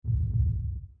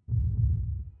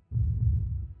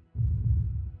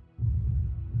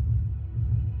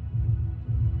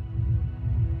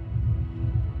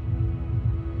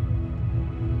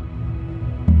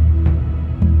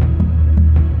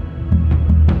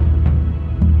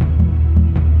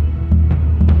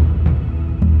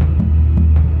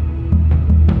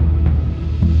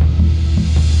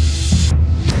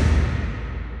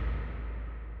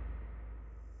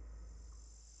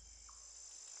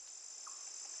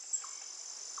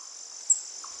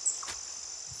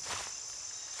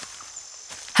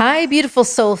Hi, beautiful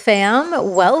soul fam.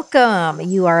 Welcome.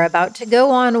 You are about to go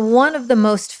on one of the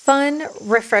most fun,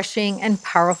 refreshing, and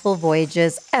powerful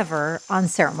voyages ever on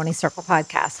Ceremony Circle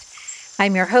Podcast.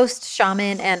 I'm your host,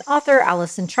 shaman, and author,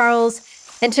 Allison Charles,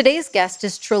 and today's guest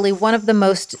is truly one of the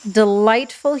most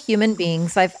delightful human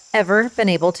beings I've ever been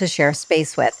able to share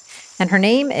space with. And her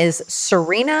name is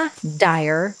Serena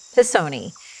Dyer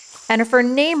Pisoni. And if her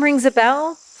name rings a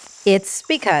bell, it's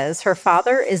because her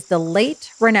father is the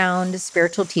late renowned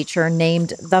spiritual teacher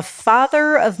named the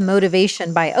Father of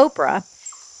Motivation by Oprah,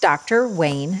 Dr.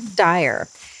 Wayne Dyer.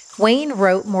 Wayne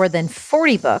wrote more than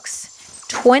 40 books.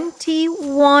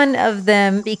 21 of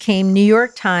them became New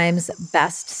York Times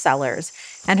bestsellers.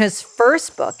 And his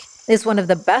first book is one of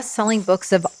the best-selling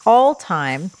books of all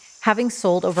time, having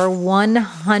sold over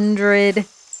 100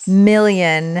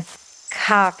 million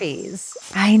copies.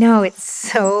 I know, it's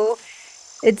so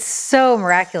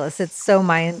miraculous. It's so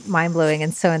mind-blowing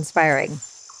and so inspiring.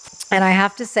 And I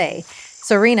have to say,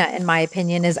 Serena, in my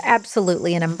opinion, is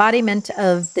absolutely an embodiment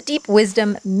of the deep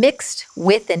wisdom mixed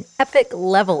with an epic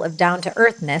level of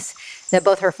down-to-earthness that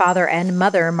both her father and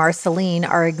mother, Marceline,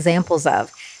 are examples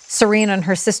of. Serena and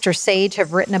her sister Sage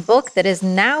have written a book that is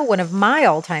now one of my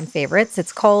all-time favorites.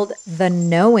 It's called The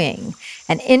Knowing.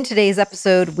 And in today's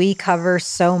episode, we cover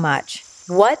so much.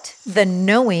 What the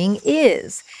knowing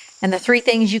is, and the 3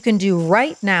 things you can do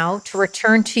right now to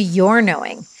return to your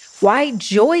knowing. Why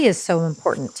joy is so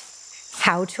important.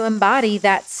 How to embody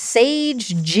that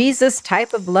sage Jesus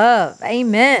type of love.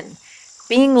 Amen.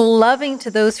 Being loving to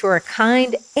those who are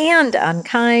kind and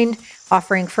unkind.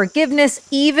 Offering forgiveness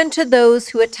even to those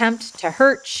who attempt to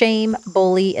hurt, shame,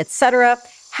 bully, etc.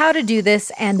 How to do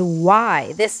this and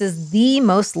why this is the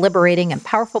most liberating and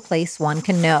powerful place one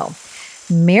can know.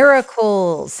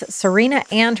 Miracles. Serena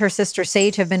and her sister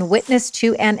Sage have been witness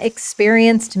to and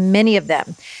experienced many of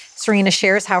them. Serena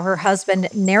shares how her husband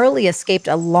narrowly escaped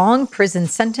a long prison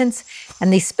sentence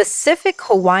and the specific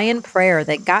Hawaiian prayer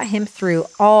that got him through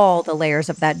all the layers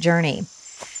of that journey.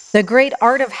 The great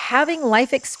art of having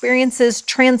life experiences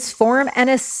transform and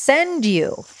ascend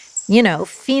you.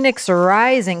 Phoenix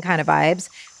rising kind of vibes,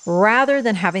 rather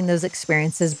than having those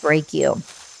experiences break you.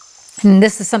 And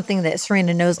this is something that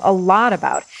Serena knows a lot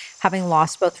about, having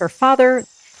lost both her father,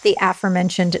 the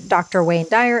aforementioned Dr. Wayne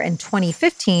Dyer, in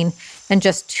 2015, and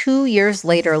just 2 years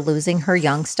later losing her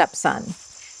young stepson.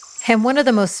 And one of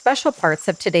the most special parts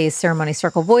of today's Ceremony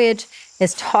Circle voyage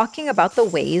is talking about the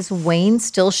ways Wayne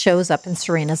still shows up in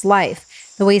Serena's life,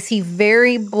 the ways he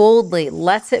very boldly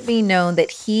lets it be known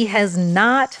that he has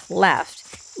not left,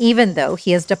 even though he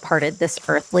has departed this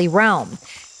earthly realm.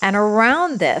 And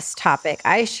around this topic,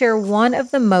 I share one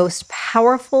of the most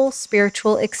powerful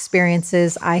spiritual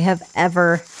experiences I have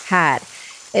ever had.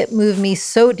 It moved me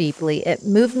so deeply. It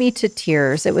moved me to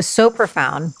tears. It was so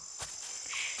profound.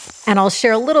 And I'll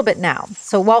share a little bit now.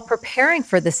 So while preparing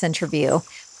for this interview,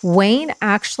 Wayne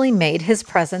actually made his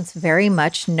presence very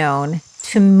much known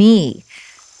to me.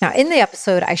 Now, in the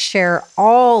episode, I share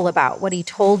all about what he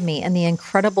told me and the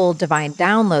incredible divine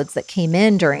downloads that came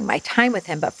in during my time with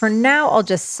him. But for now, I'll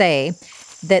just say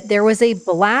that there was a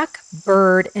black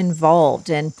bird involved,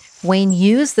 and Wayne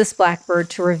used this black bird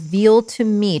to reveal to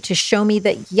me, to show me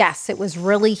that, yes, it was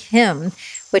really him,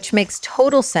 which makes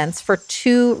total sense for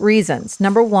 2 reasons.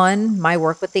 Number 1, my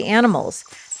work with the animals.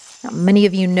 Now, many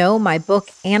of you know my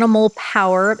book, Animal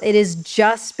Power. It has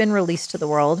just been released to the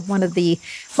world, one of the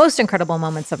most incredible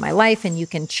moments of my life, and you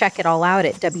can check it all out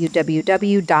at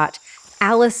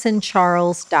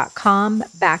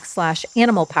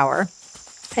www.allisoncharles.com/animalpower.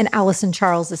 And Allison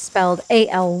Charles is spelled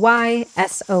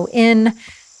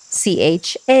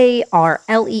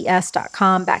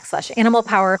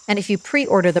ALYSONCHARLES.com/animalpower. And if you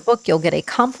pre-order the book, you'll get a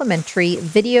complimentary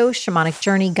video shamanic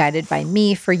journey guided by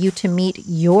me for you to meet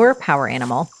your power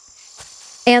animal.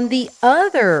 And the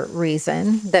other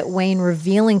reason that Wayne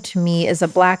revealing to me as a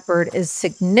blackbird is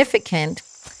significant,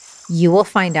 you will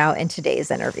find out in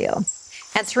today's interview.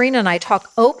 And Serena and I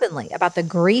talk openly about the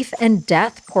grief and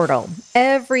death portal.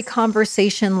 Every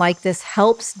conversation like this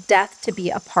helps death to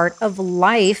be a part of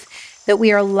life that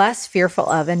we are less fearful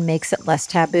of and makes it less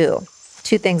taboo.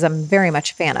 2 things I'm very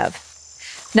much a fan of.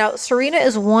 Now, Serena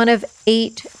is one of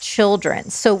 8 children,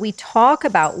 so we talk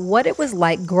about what it was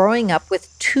like growing up with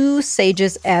 2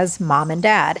 sages as mom and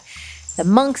dad, the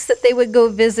monks that they would go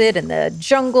visit in the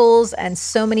jungles, and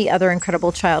so many other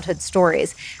incredible childhood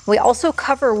stories. We also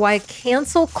cover why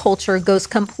cancel culture goes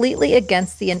completely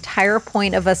against the entire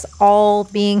point of us all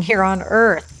being here on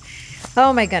Earth.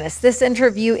 Oh my goodness, this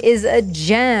interview is a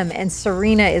gem, and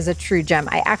Serena is a true gem.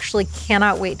 I actually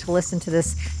cannot wait to listen to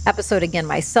this episode again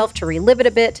myself to relive it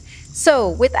a bit. So,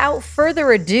 without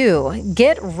further ado,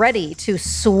 get ready to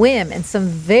swim in some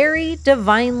very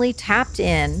divinely tapped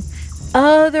in,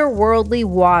 otherworldly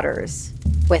waters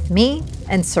with me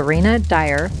and Serena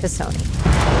Dyer Pisoni.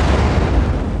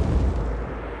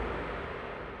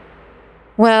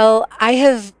 Well, I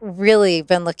have really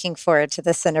been looking forward to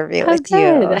this interview with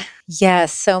you.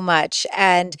 Yes, so much.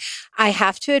 And I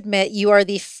have to admit, you are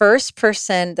the first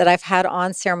person that I've had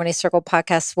on Ceremony Circle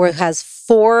podcast where it has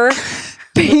 4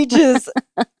 pages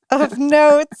of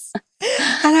notes.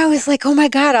 And I was like, oh my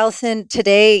God, Allison,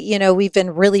 today, we've been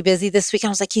really busy this week. And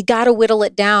I was like, you got to whittle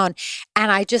it down.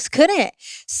 And I just couldn't.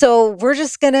 So we're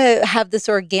just going to have this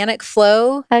organic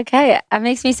flow. Okay. It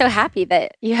makes me so happy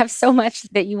that you have so much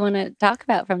that you want to talk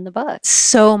about from the book.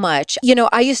 So much.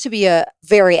 I used to be a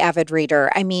very avid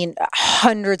reader. I mean,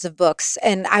 hundreds of books.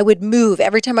 And I would move.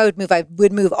 Every time I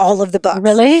would move all of the books.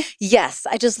 Really? Yes.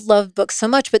 I just love books so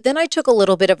much. But then I took a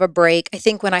little bit of a break. I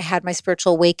think when I had my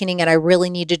spiritual awakening and I really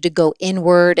needed to go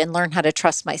inward and learn how to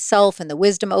trust myself and the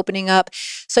wisdom opening up.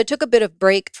 So I took a bit of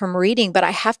break from reading. But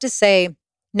I have to say,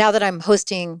 now that I'm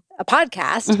hosting a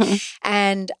podcast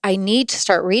and I need to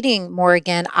start reading more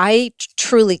again, I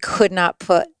truly could not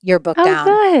put your book down.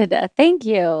 Oh, good. Thank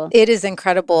you. It is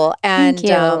incredible. And Thank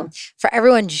you. For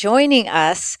everyone joining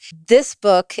us, this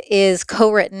book is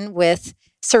co-written with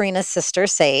Serena's sister,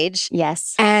 Sage.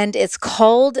 Yes. And it's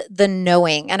called The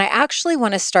Knowing. And I actually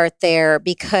want to start there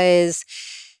because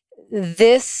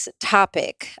this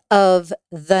topic of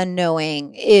the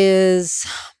knowing is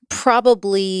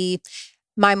probably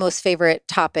my most favorite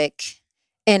topic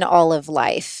in all of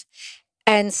life.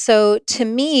 And so to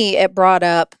me, it brought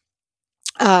up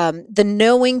the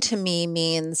knowing to me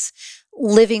means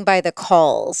living by the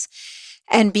calls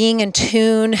and being in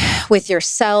tune with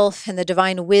yourself and the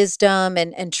divine wisdom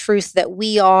and truth that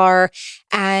we are,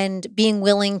 and being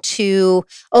willing to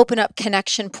open up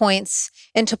connection points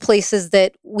into places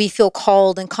that we feel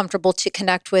called and comfortable to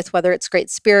connect with, whether it's Great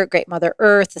Spirit, Great Mother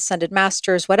Earth, Ascended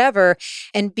Masters, whatever,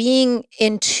 and being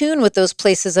in tune with those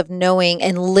places of knowing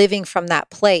and living from that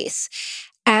place.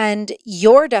 And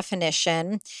your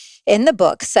definition in the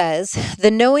book says,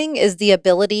 the knowing is the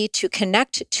ability to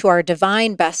connect to our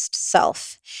divine best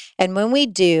self. And when we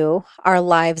do, our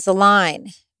lives align,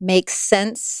 make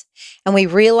sense, and we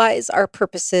realize our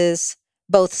purposes,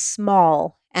 both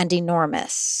small and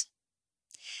enormous.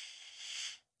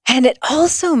 And it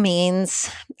also means,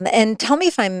 and tell me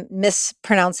if I'm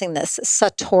mispronouncing this,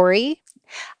 Satori.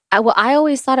 I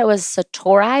always thought it was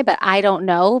Satori, but I don't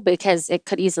know because it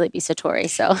could easily be Satori.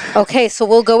 So okay, so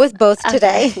we'll go with both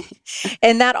today. Okay.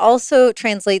 And that also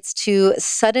translates to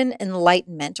sudden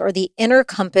enlightenment, or the inner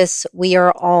compass we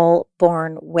are all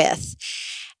born with.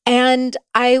 And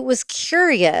I was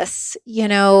curious,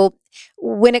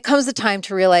 when it comes to time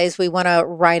to realize we want to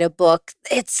write a book,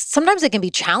 sometimes it can be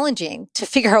challenging to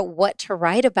figure out what to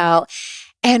write about.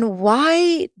 And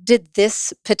why did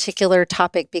this particular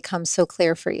topic become so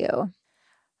clear for you?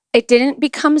 It didn't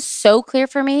become so clear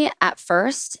for me at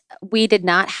first. We did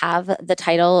not have the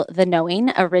title The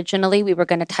Knowing. Originally, we were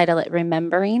going to title it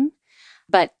Remembering,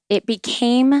 but it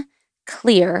became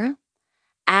clear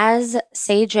as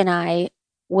Sage and I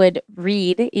would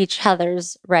read each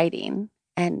other's writing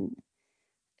and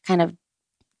kind of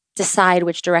decide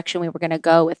which direction we were going to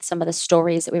go with some of the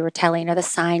stories that we were telling or the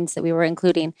signs that we were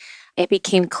including. It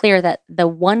became clear that the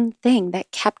one thing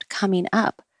that kept coming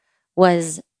up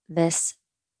was this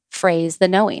phrase, the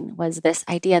knowing, was this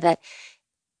idea that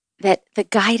the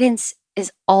guidance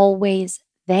is always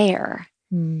there.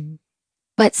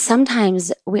 But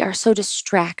sometimes we are so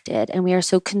distracted and we are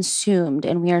so consumed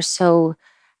and we are so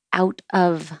out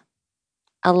of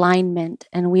alignment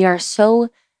and we are so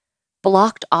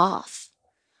blocked off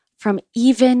from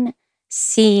even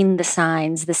seeing the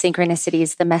signs, the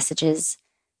synchronicities, the messages,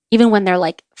 even when they're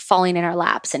like falling in our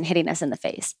laps and hitting us in the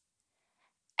face.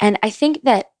 And I think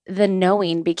that the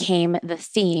knowing became the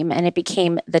theme and it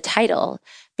became the title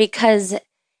because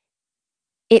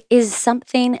it is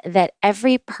something that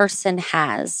every person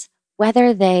has,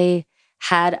 whether they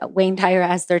had Wayne Dyer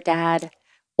as their dad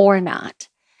or not.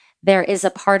 There is a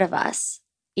part of us,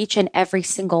 each and every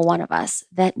single one of us,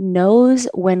 that knows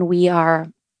when we are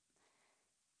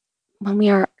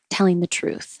telling the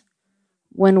truth,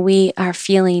 when we are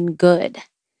feeling good.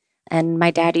 And my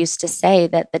dad used to say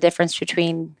that the difference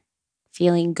between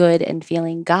feeling good and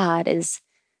feeling God is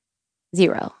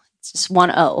 0. It's just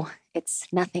 1 O. It's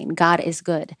nothing. God is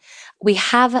good. We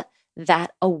have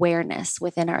that awareness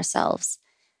within ourselves.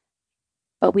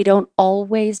 but we don't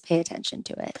always pay attention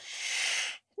to it.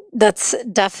 That's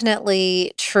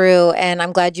definitely true. And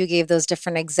I'm glad you gave those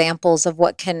different examples of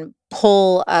what can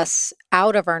pull us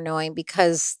out of our knowing,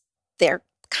 because they're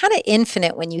kind of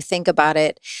infinite when you think about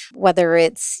it, whether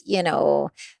it's,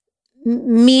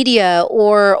 media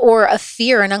or a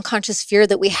fear, an unconscious fear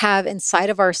that we have inside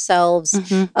of ourselves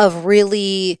of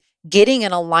really getting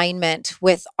in alignment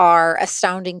with our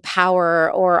astounding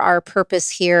power or our purpose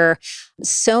here.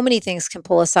 So many things can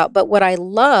pull us out. But what I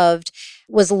loved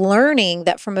was learning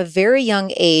that from a very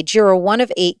young age, you're one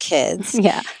of 8 kids.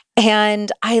 Yeah.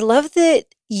 And I love that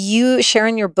you share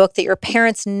in your book that your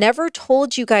parents never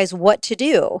told you guys what to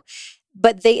do,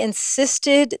 but they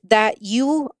insisted that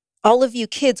all of you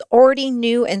kids already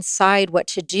knew inside what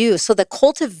to do. So the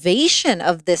cultivation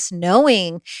of this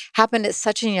knowing happened at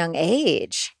such a young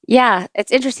age. Yeah,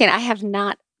 it's interesting. I have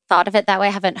not thought of it that way.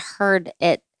 I haven't heard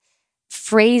it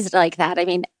phrased like that. I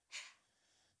mean,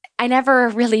 I never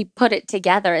really put it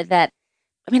together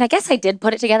I guess I did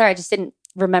put it together. I just didn't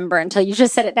remember until you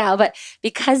just said it now. But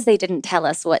because they didn't tell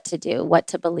us what to do, what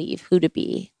to believe, who to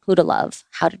be, who to love,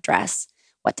 how to dress,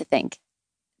 what to think,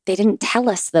 they didn't tell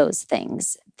us those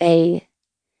things. They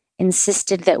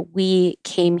insisted that we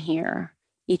came here,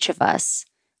 each of us,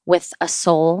 with a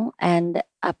soul and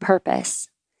a purpose,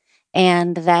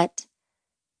 and that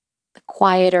the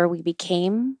quieter we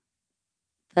became,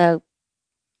 the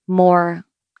more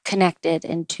connected,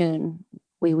 in tune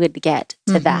we would get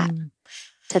to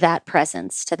that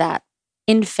presence, to that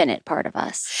infinite part of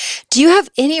us. Do you have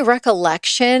any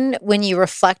recollection when you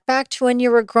reflect back to when you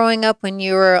were growing up, when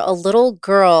you were a little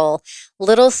girl,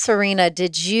 little Serena,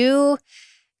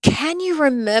 can you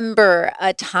remember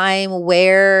a time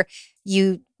where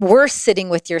you were sitting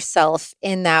with yourself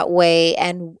in that way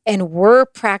and were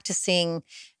practicing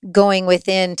going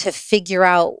within to figure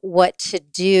out what to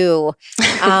do?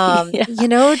 Yeah.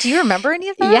 Do you remember any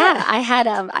of that? Yeah,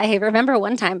 I remember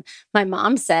one time my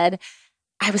mom said,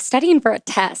 I was studying for a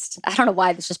test. I don't know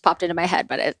why this just popped into my head,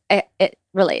 but it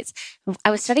relates. I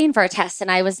was studying for a test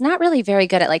and I was not really very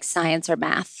good at like science or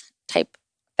math type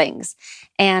things.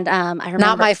 And I remember—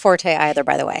 Not my forte either,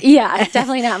 by the way. Yeah,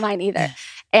 definitely not mine either.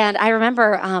 And I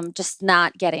remember just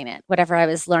not getting it, whatever I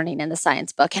was learning in the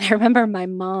science book. And I remember my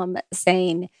mom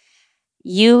saying,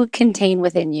 you contain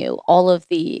within you all of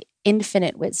the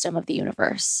infinite wisdom of the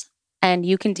universe. And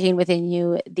you contain within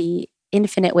you the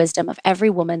infinite wisdom of every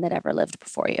woman that ever lived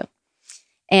before you.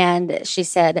 And she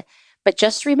said, but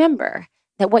just remember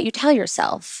that what you tell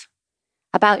yourself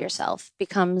about yourself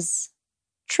becomes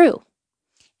true.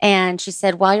 And she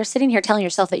said, while you're sitting here telling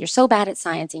yourself that you're so bad at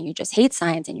science and you just hate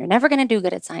science and you're never going to do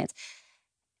good at science,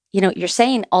 you're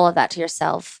saying all of that to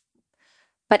yourself.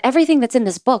 But everything that's in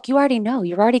this book, you already know,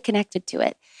 you're already connected to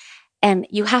it. And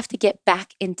you have to get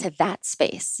back into that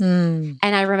space. And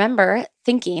I remember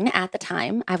thinking at the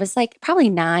time, I was like probably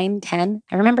 9, 10.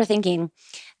 I remember thinking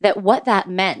that what that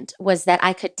meant was that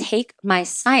I could take my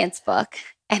science book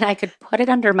and I could put it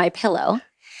under my pillow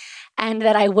and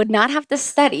that I would not have to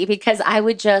study because I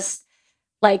would just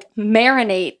like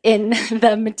marinate in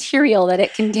the material that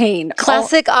it contained.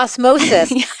 Classic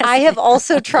osmosis. Yes. I have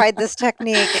also tried this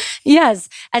technique. Yes.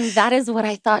 And that is what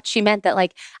I thought she meant, that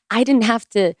like, I didn't have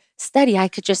to study. I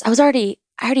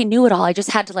already knew it all. I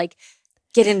just had to like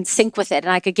get in sync with it,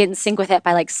 and I could get in sync with it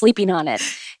by like sleeping on it,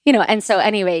 And so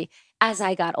anyway, as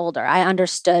I got older, I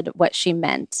understood what she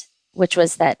meant, which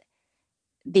was that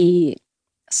the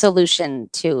solution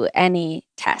to any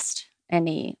test,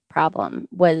 any problem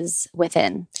was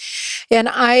within. And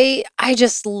I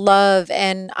just love,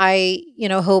 and I,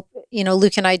 hope,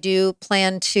 Luke and I do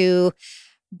plan to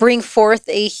bring forth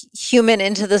a human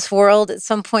into this world at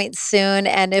some point soon.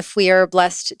 And if we are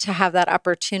blessed to have that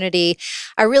opportunity,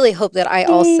 I really hope that I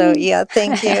also,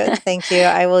 thank you. Thank you.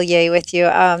 I will yay with you.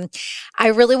 I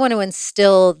really want to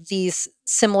instill these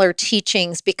similar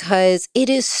teachings because it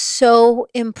is so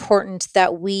important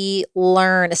that we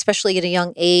learn, especially at a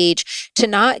young age, to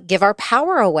not give our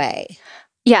power away.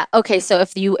 Yeah. Okay. So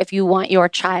if you want your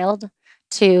child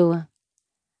to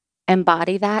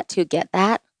embody that, to get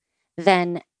that,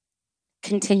 then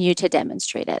continue to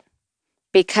demonstrate it.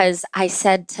 Because I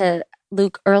said to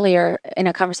Luke earlier in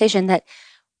a conversation that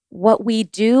what we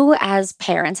do as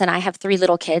parents, and I have 3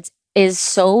 little kids, is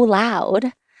so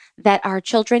loud that our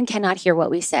children cannot hear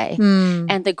what we say.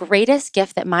 And the greatest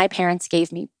gift that my parents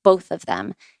gave me, both of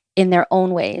them, in their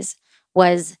own ways,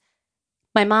 was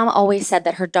my mom always said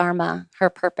that her dharma, her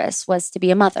purpose, was to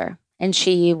be a mother. And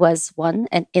she was one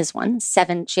and is one.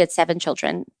 She had 7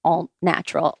 children, all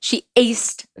natural. She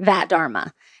aced that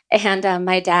dharma. And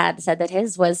my dad said that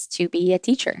his was to be a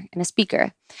teacher and a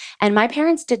speaker. And my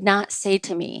parents did not say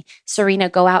to me, Serena,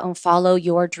 go out and follow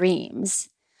your dreams,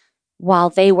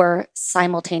 while they were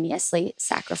simultaneously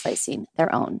sacrificing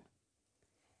their own.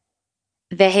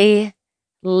 They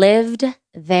lived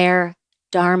their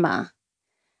dharma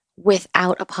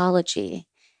without apology,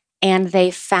 and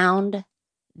they found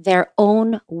their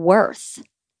own worth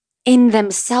in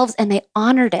themselves, and they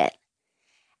honored it.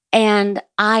 And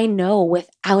I know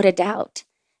without a doubt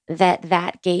that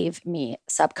that gave me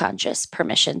subconscious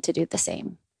permission to do the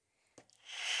same.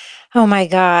 Oh my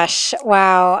gosh.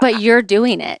 Wow. But you're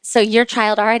doing it. So your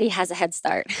child already has a head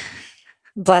start.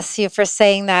 Bless you for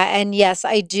saying that. And yes,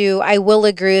 I do. I will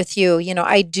agree with you.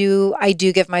 I do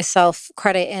give myself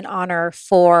credit and honor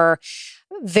for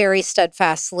very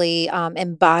steadfastly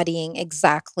embodying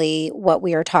exactly what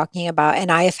we are talking about.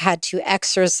 And I have had to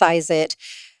exercise it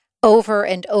over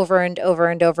and over and over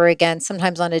and over again,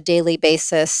 sometimes on a daily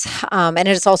basis. And it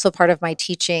is also part of my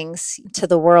teachings to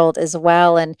the world as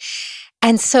well.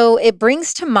 And so it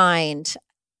brings to mind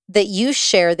that you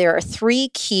share there are 3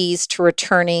 keys to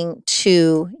returning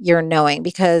to your knowing,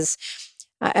 because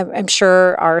I'm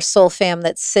sure our soul fam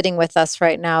that's sitting with us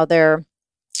right now, they're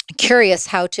curious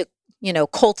how to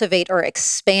cultivate or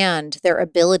expand their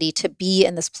ability to be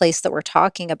in this place that we're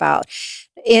talking about,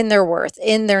 in their worth,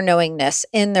 in their knowingness,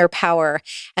 in their power.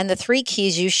 And the 3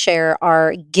 keys you share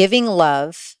are giving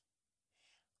love,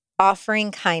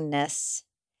 offering kindness,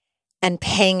 and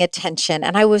paying attention.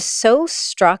 And I was so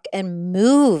struck and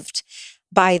moved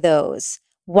by those.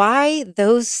 Why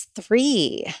those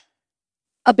 3?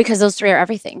 Because those 3 are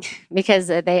everything, because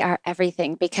they are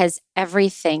everything, because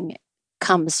everything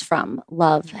comes from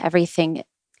love. Everything.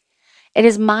 It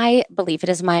is my belief, it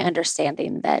is my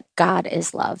understanding that God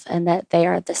is love and that they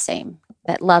are the same,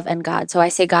 that love and God. So I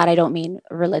say God, I don't mean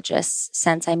religious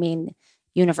sense. I mean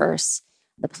universe,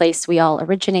 the place we all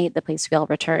originate, the place we all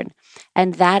return.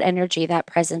 And that energy, that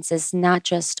presence is not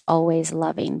just always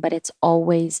loving, but it's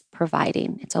always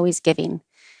providing. It's always giving.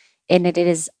 And it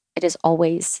is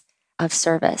always of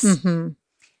service. Mm-hmm.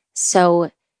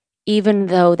 So even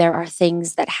though there are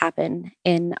things that happen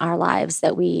in our lives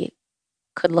that we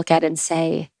could look at and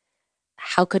say,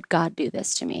 how could God do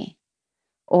this to me?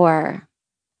 Or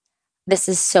this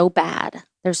is so bad.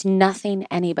 There's nothing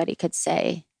anybody could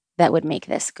say that would make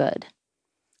this good.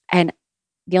 And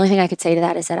the only thing I could say to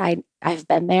that is that I've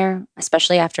been there,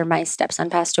 especially after my stepson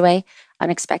passed away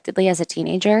unexpectedly as a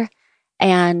teenager.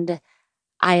 And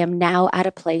I am now at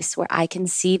a place where I can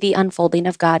see the unfolding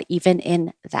of God even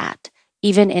in that,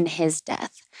 even in his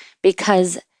death.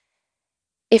 Because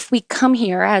if we come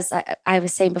here, as I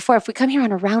was saying before, if we come here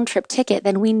on a round trip ticket,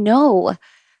 then we know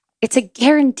it's a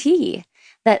guarantee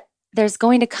that there's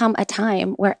going to come a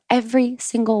time where every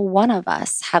single one of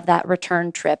us have that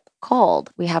return trip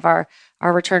called. We have our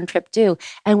return trip due,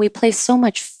 and we place so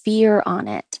much fear on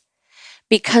it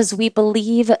because we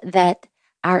believe that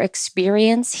our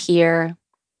experience here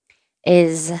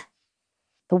is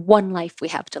the one life we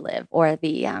have to live, or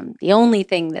the only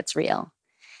thing that's real.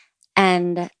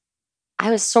 And I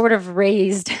was sort of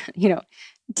raised,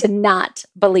 to not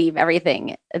believe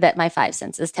everything that my 5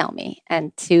 senses tell me,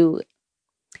 and to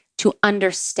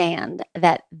understand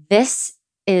that this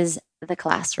is the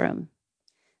classroom.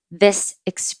 This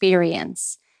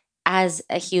experience as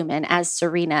a human, as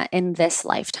Serena in this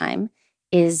lifetime,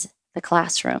 is the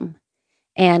classroom.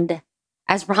 And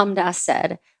as Ram Dass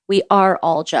said, we are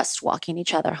all just walking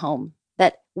each other home,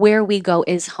 that where we go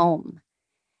is home.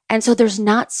 And so there's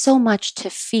not so much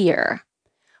to fear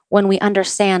when we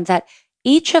understand that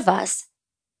each of us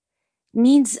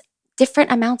needs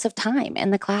different amounts of time in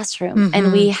the classroom. Mm-hmm.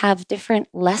 And we have different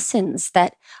lessons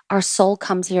that our soul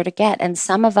comes here to get. And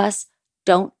some of us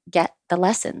don't get the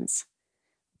lessons.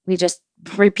 We just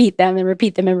repeat them and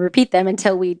repeat them and repeat them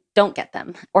until we don't get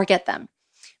them or get them.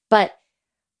 But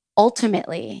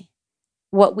ultimately,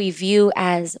 what we view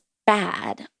as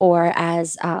bad or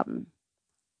as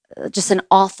just an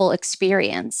awful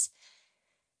experience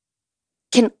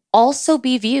can also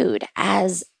be viewed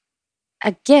as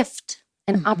a gift,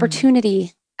 an Mm-hmm.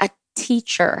 opportunity, a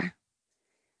teacher,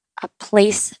 a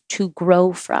place to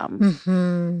grow from.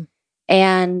 Mm-hmm.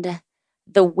 And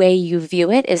the way you view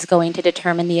it is going to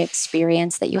determine the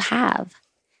experience that you have.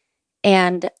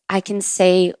 And I can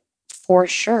say for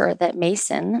sure that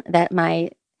Mason, that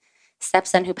my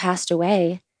stepson who passed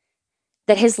away,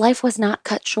 that his life was not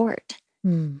cut short.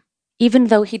 Mm. Even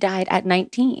though he died at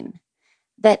 19,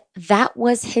 that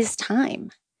was his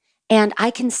time. And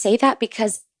I can say that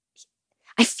because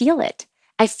I feel it.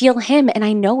 I feel him and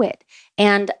I know it.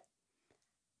 And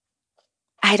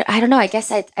I don't know. I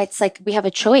guess it's like we have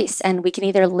a choice, and we can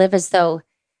either live as though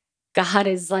God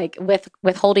is like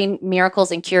withholding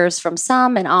miracles and cures from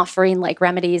some and offering like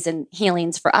remedies and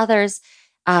healings for others.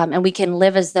 And we can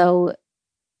live as though,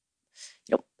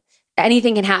 you know,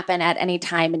 anything can happen at any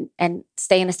time and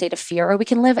stay in a state of fear, or we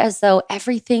can live as though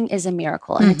everything is a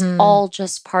miracle and it's all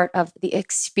just part of the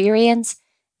experience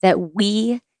that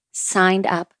we signed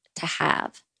up to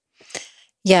have.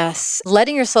 Yes.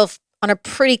 Letting yourself on a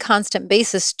pretty constant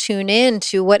basis tune in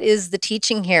to what is the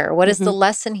teaching here? What is the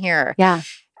lesson here? Yeah.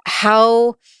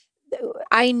 How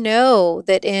I know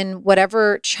that in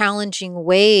whatever challenging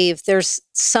wave, there's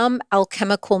some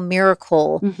alchemical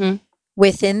miracle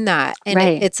within that. And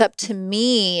Right. it's up to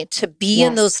me to be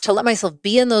in those, to let myself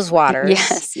be in those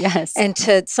waters. Yes. And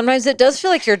to, sometimes it does feel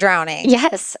like you're drowning.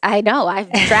 Yes, I know.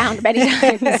 I've drowned many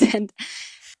times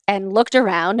and looked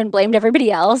around and blamed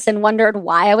everybody else and wondered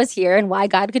why I was here and why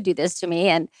God could do this to me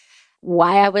and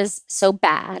why I was so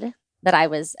bad that I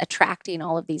was attracting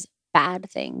all of these bad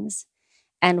things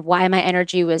and why my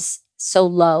energy was so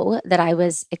low that I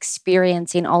was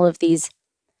experiencing all of these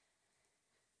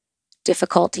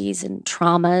difficulties and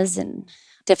traumas and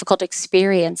difficult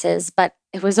experiences. But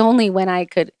it was only when I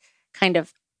could kind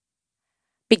of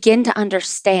begin to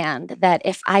understand that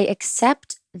if I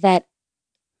accept that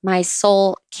my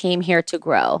soul came here to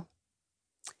grow,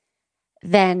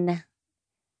 then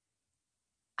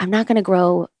I'm not going to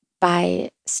grow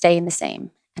by staying the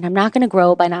same. And I'm not going to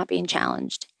grow by not being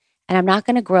challenged. And I'm not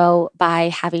going to grow by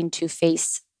having to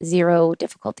face zero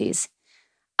difficulties.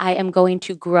 I am going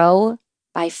to grow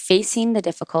by facing the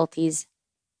difficulties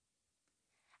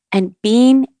and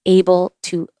being able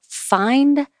to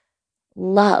find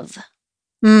love,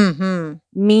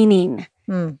 meaning,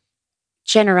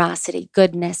 generosity,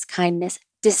 goodness, kindness,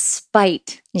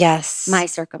 despite my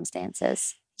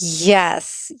circumstances.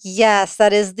 Yes,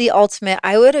 that is the ultimate.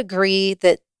 I would agree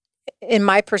that in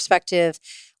my perspective,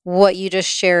 what you just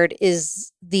shared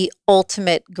is the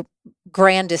ultimate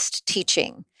grandest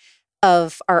teaching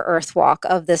of our earth walk,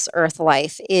 of this earth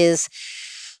life, is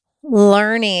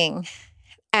learning.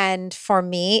 And for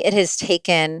me, it has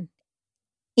taken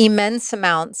immense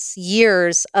amounts,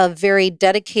 years of very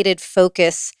dedicated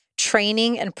focus,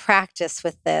 training and practice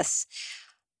with this.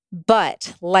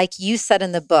 But like you said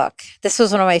in the book, this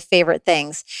was one of my favorite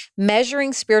things.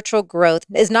 Measuring spiritual growth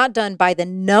is not done by the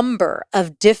number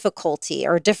of difficulty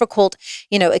or difficult,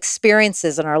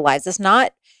 experiences in our lives. It's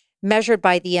not measured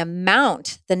by the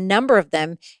amount, the number of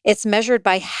them. It's measured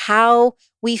by how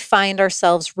we find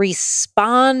ourselves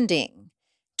responding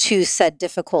to said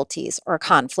difficulties or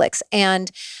conflicts. And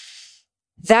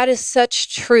that is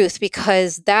such truth,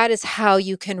 because that is how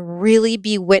you can really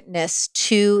be witness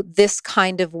to this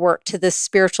kind of work, to this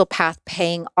spiritual path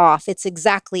paying off. It's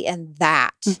exactly in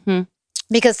that.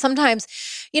 Because sometimes,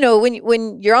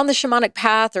 when you're on the shamanic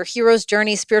path or hero's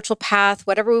journey, spiritual path,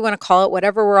 whatever we want to call it,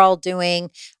 whatever we're all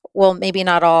doing, well, maybe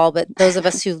not all, but those of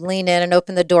us who lean in and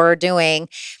open the door are doing,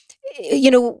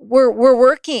 we're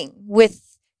working with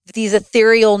these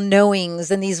ethereal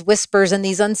knowings and these whispers and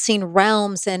these unseen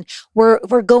realms. And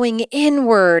we're going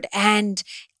inward and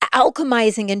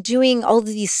alchemizing and doing all of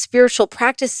these spiritual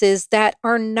practices that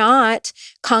are not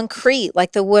concrete,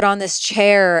 like the wood on this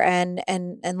chair and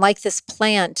like this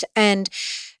plant. And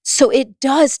so it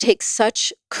does take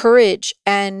such courage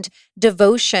and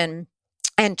devotion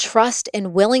and trust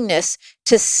and willingness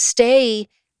to stay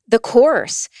the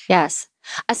course. Yes.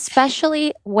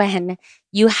 Especially when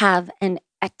you have an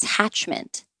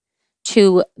attachment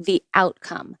to the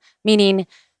outcome, meaning,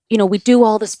 we do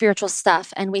all the spiritual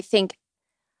stuff and we think,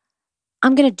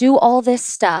 I'm going to do all this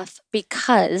stuff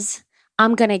because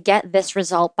I'm going to get this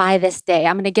result by this day.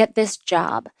 I'm going to get this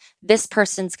job. This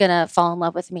person's going to fall in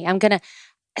love with me.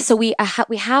 So we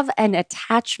have an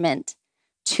attachment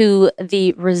to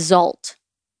the result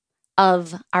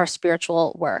of our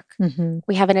spiritual work.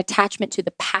 We have an attachment to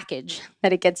the package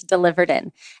that it gets delivered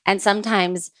in. And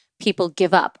sometimes people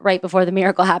give up right before the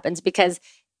miracle happens, because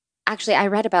actually I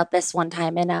read about this one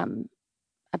time in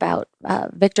about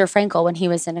Viktor Frankl when he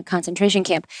was in a concentration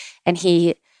camp, and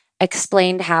he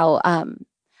explained how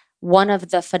one of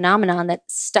the phenomenon that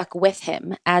stuck with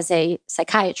him as a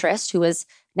psychiatrist who was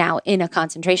now in a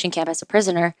concentration camp as a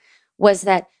prisoner was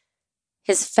that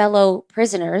his fellow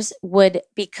prisoners would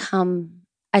become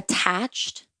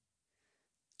attached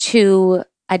to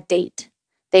a date.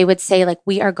 They would say, like,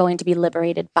 we are going to be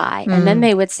liberated by. And then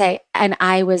they would say, and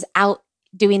I was out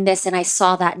doing this and I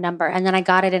saw that number and then I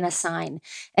got it in a sign.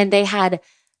 And they had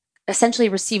essentially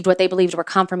received what they believed were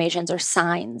confirmations or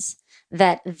signs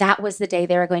that that was the day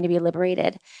they were going to be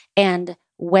liberated. And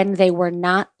when they were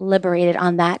not liberated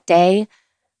on that day,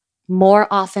 more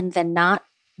often than not,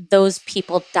 those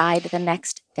people died the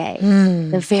next day.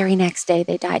 The very next day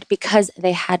they died because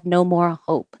they had no more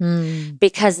hope,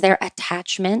 because their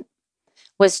attachment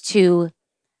was to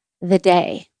the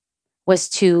day, was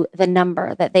to the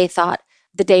number that they thought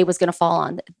the day was going to fall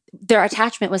on. Their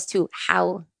attachment was to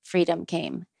how freedom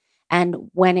came and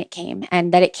when it came,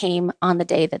 and that it came on the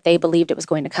day that they believed it was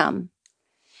going to come.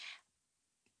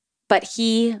 But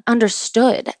he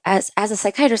understood as a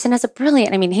psychiatrist and as a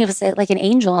brilliant, I mean, he was like an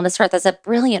angel on this earth, as a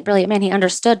brilliant, brilliant man. He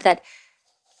understood that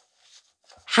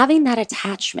having that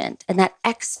attachment and that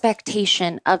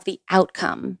expectation of the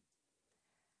outcome,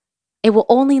 it will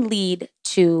only lead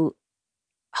to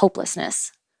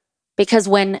hopelessness. Because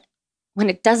when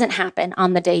it doesn't happen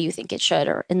on the day you think it should,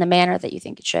 or in the manner that you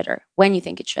think it should, or when you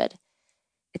think it should,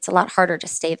 it's a lot harder to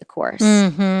stay the course,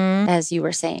 as you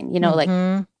were saying,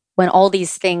 like when all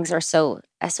these things are so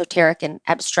esoteric and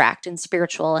abstract and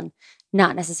spiritual and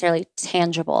not necessarily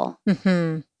tangible,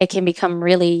 it can become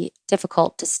really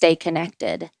difficult to stay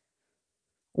connected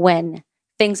when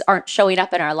things aren't showing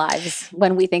up in our lives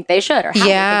when we think they should, or how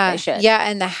we think they should. Yeah.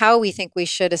 And the how we think we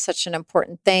should is such an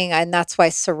important thing. And that's why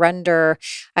Surrender,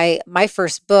 my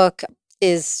first book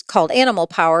is called Animal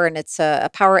Power, and it's a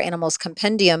Power Animals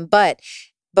compendium. But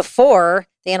before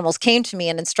the animals came to me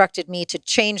and instructed me to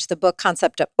change the book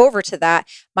concept over to that,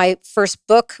 my first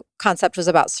book concept was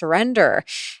about surrender.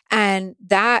 And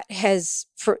that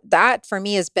for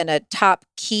me has been a top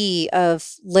key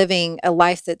of living a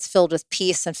life that's filled with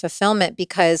peace and fulfillment,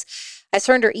 because I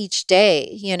surrender each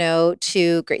day,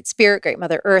 to Great Spirit, Great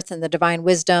Mother Earth, and the divine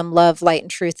wisdom, love, light, and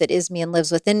truth that is me and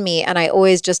lives within me. And I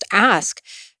always just ask,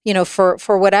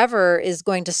 for whatever is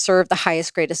going to serve the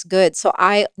highest, greatest good. So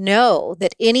I know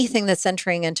that anything that's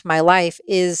entering into my life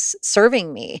is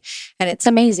serving me, and it's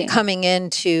amazing coming in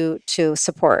to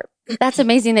support. That's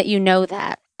amazing that you know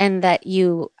that, and that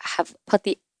you have put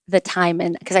the time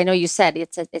in, because I know you said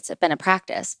it's been a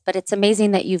practice, but it's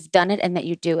amazing that you've done it and that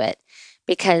you do it,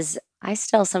 because I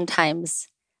still sometimes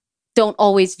don't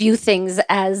always view things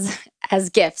as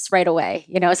gifts right away.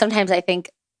 Sometimes I think,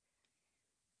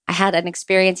 I had an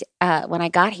experience when I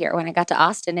got to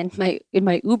Austin in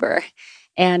my Uber,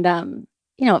 and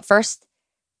at first,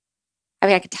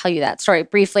 I could tell you that story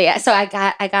briefly. So I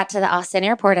got to the Austin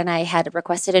airport, and I had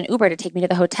requested an Uber to take me to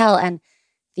the hotel. And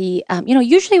the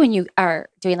usually when you are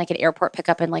doing like an airport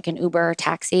pickup in like an Uber or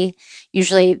taxi,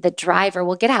 usually the driver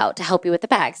will get out to help you with the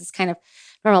bags. It's kind of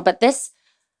normal, but this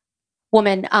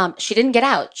woman, she didn't get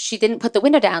out. She didn't put the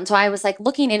window down. So I was like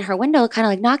looking in her window, kind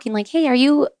of like knocking, like, "Hey, are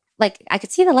you?" Like, I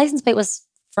could see the license plate was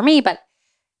for me, but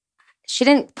she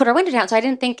didn't put her window down. So I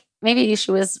didn't think maybe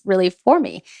she was really for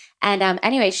me. And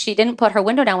anyway, she didn't put her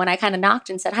window down when I kind of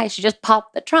knocked and said hi. She just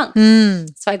popped the trunk.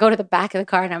 So I go to the back of the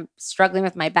car, and I'm struggling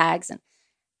with my bags, and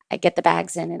I get the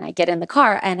bags in, and I get in the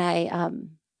car, and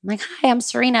I'm like, "Hi, I'm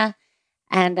Serena."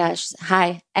 And she's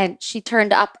hi. And she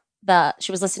turned up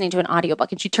she was listening to an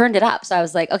audiobook, and she turned it up. So I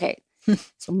was like, okay.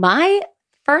 So my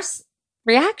first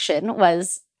reaction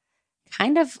was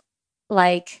kind of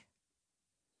like,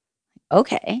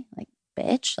 okay, like,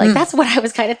 bitch, like that's what I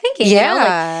was kind of thinking.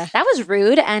 Like, that was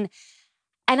rude. And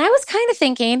I was kind of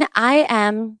thinking,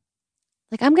 I'm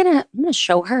gonna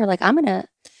show her, like,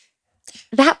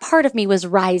 that part of me was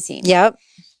rising. Yep.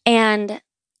 And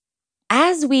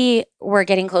as we were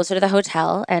getting closer to the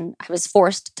hotel, and I was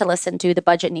forced to listen to The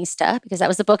Budgetnista, because that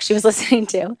was the book she was listening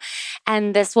to.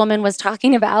 And this woman was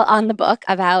talking about on the book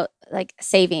about like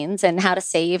savings and how to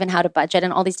save and how to budget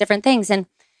and all these different things. And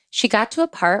she got to a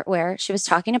part where she was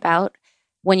talking about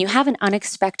when you have an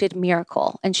unexpected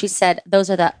miracle. And she said, those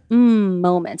are the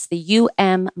moments,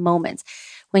 the moments.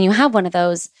 When you have one of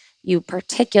those, you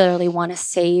particularly want to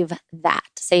save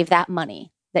that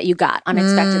money that you got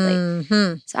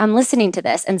unexpectedly. So I'm listening to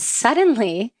this, and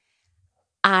suddenly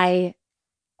I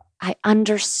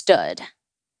understood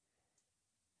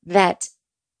that,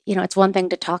 it's one thing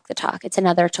to talk the talk. It's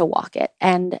another to walk it.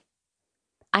 And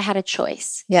I had a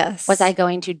choice. Yes. Was I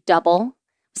going to double?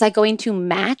 Was I going to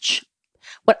match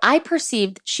what I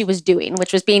perceived she was doing,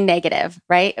 which was being negative,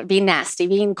 right? Being nasty,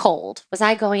 being cold. Was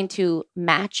I going to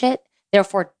match it,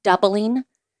 therefore doubling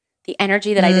the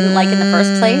energy that I didn't like in the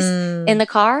first place in the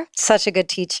car? Such a good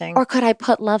teaching. Or could I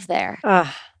put love there?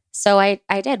 So I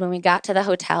did. When we got to the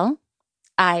hotel,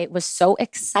 I was so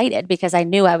excited because I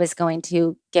knew I was going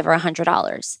to give her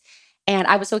 $100. And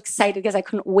I was so excited because I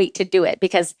couldn't wait to do it,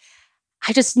 because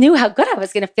I just knew how good I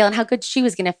was going to feel and how good she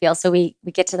was going to feel. So we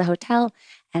get to the hotel,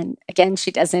 and again, she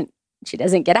doesn't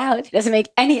get out. She doesn't make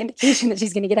any indication that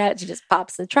she's going to get out. She just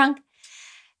pops the trunk.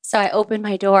 So I opened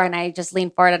my door and I just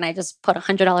leaned forward and I just put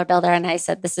 $100 bill there and I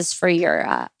said, "This is for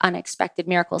your unexpected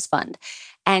miracles fund."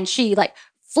 And she like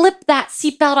flipped that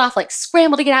seatbelt off, like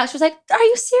scrambled to get out. She was like, "Are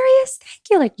you serious? Thank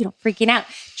you." Like, freaking out.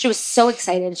 She was so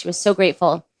excited. She was so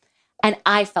grateful. And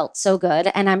I felt so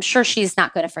good. And I'm sure she's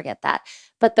not going to forget that.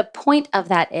 But the point of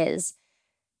that is,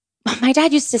 my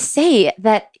dad used to say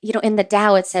that, in the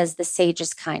Tao, it says the sage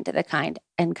is kind to the kind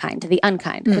and kind to the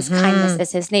unkind, because kindness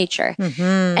is his nature.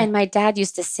 And my dad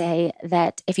used to say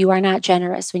that if you are not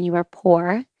generous when you are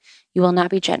poor, you will not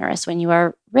be generous when you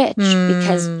are rich,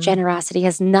 because generosity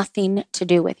has nothing to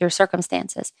do with your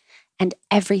circumstances and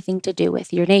everything to do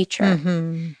with your nature.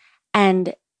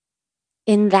 And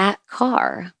in that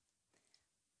car,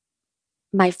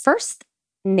 my first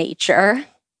nature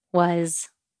was,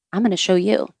 I'm going to show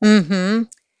you.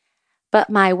 But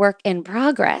my work in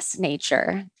progress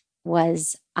nature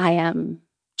was, I am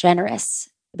generous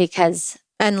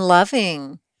and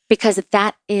loving, because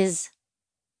that is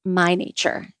my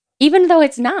nature. Even though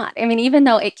it's not. I mean, even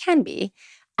though it can be,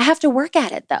 I have to work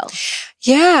at it though.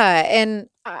 Yeah. And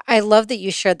I love that you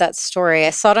shared that story.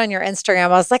 I saw it on your Instagram. I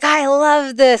was like, I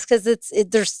love this because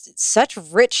there's such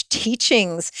rich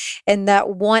teachings in that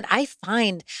one. I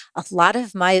find a lot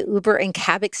of my Uber and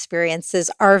cab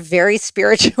experiences are very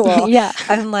spiritual. Yeah.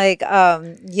 I'm like,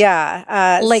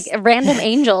 like random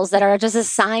angels that are just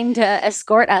assigned to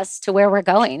escort us to where we're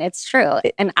going. It's true.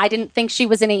 And I didn't think she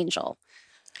was an angel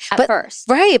at first.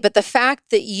 Right. But the fact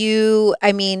that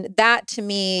that to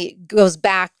me goes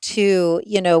back to,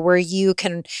 where you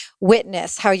can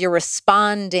witness how you're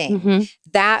responding,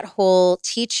 that whole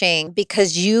teaching,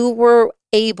 because you were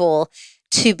able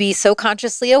to be so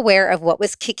consciously aware of what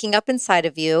was kicking up inside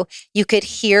of you. You could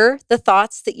hear the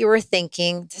thoughts that you were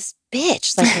thinking, this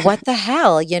bitch, like, what the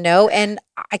hell, And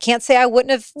I can't say I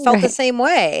wouldn't have felt the same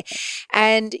way.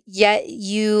 And yet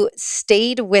you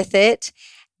stayed with it.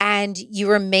 And you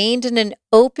remained in an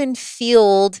open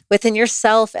field within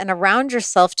yourself and around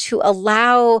yourself to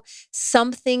allow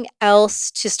something else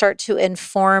to start to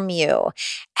inform you.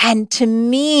 And to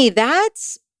me,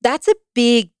 that's a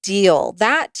big deal.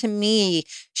 That to me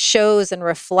shows and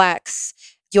reflects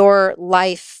your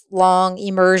lifelong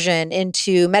immersion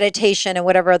into meditation and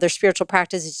whatever other spiritual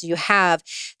practices you have,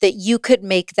 that you could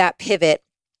make that pivot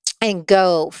and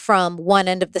go from one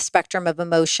end of the spectrum of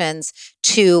emotions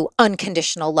to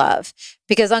unconditional love,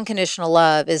 because unconditional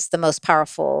love is the most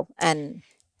powerful and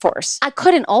force. I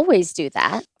couldn't always do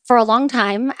that. For a long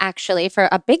time, actually, for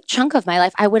a big chunk of my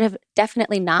life, I would have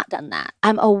definitely not done that.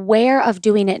 I'm aware of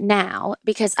doing it now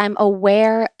because I'm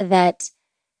aware that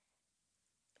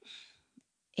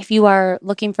if you are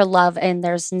looking for love and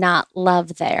there's not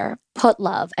love there, put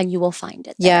love and you will find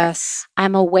it there. Yes.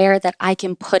 I'm aware that I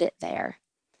can put it there.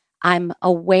 I'm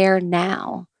aware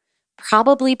now,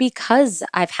 probably because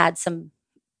I've had some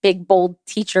big, bold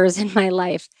teachers in my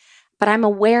life, but I'm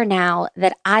aware now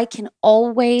that I can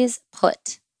always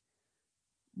put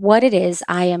what it is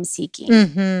I am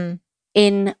seeking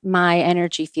in my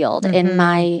energy field, in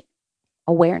my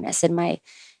awareness, in my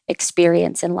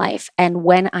experience in life. And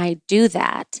when I do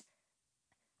that,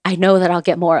 I know that I'll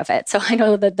get more of it. So I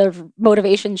know that the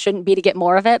motivation shouldn't be to get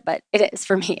more of it, but it is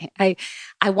for me. I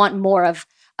want more of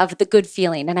the good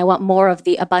feeling, and I want more of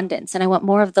the abundance, and I want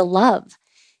more of the love.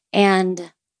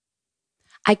 And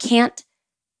I can't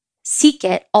seek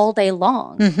it all day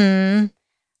long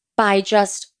by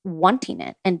just wanting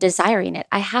it and desiring it.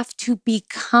 I have to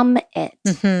become it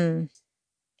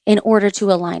in order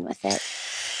to align with it.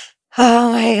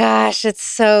 Oh my gosh, it's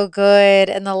so good.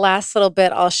 And the last little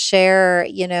bit I'll share,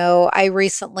 I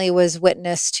recently was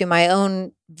witness to my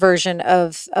own version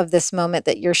of this moment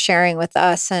that you're sharing with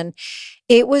us. And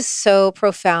it was so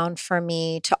profound for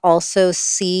me to also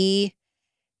see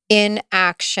in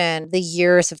action the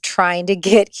years of trying to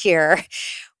get here,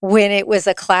 when it was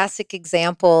a classic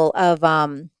example of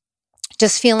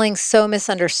just feeling so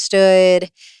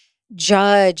misunderstood,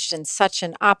 judged in such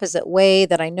an opposite way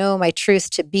that I know my truth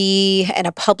to be, in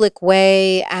a public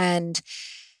way. And,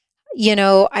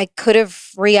 I could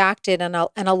have reacted in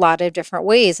a lot of different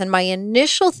ways. And my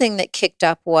initial thing that kicked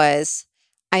up was,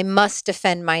 I must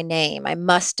defend my name. I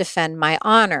must defend my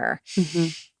honor.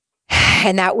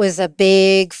 And that was a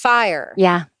big fire.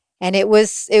 Yeah. And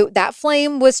that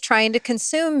flame was trying to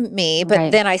consume me.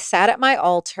 But then I sat at my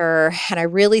altar and I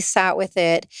really sat with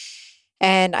it.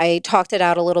 And I talked it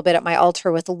out a little bit at my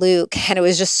altar with Luke. And it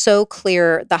was just so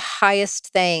clear. The highest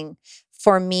thing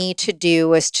for me to do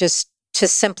was just to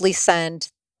simply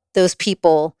send those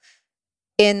people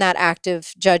in that act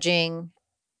of judging,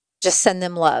 just send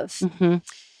them love.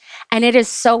 And it is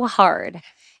so hard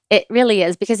It really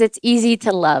is, because it's easy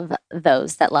to love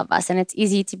those that love us, and it's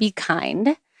easy to be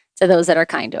kind to those that are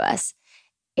kind to us.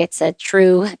 It's a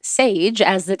true sage,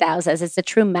 as the Tao says, it's a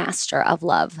true master of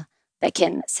love that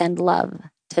can send love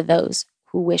to those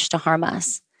who wish to harm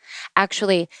us.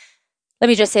 Actually, let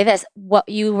me just say this. What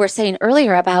you were saying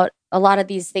earlier about a lot of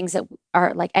these things that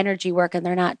are like energy work and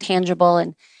they're not tangible.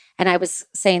 And I was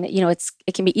saying that,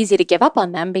 it can be easy to give up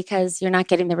on them because you're not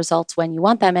getting the results when you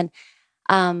want them.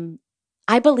 And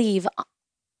I believe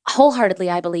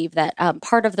wholeheartedly, that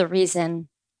part of the reason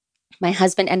my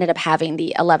husband ended up having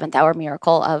the 11th hour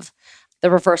miracle of the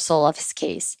reversal of his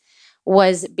case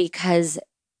was because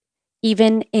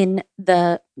even in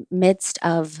the midst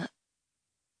of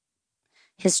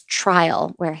his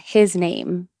trial, where his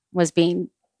name was being,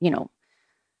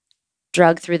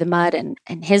 dragged through the mud, and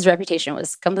his reputation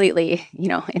was completely,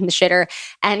 in the shitter.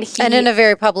 And in a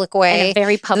very public way. In a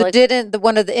very public. Didn't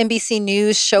one of the NBC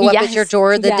News show up at your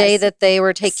door the day that they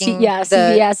were taking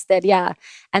CBS did, yeah.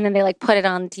 And then they put it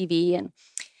on TV. And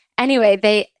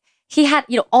anyway, he had,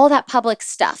 all that public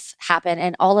stuff happen,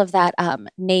 and all of that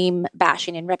name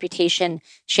bashing and reputation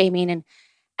shaming.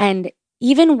 And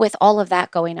even with all of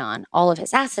that going on, all of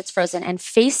his assets frozen and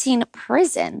facing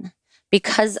prison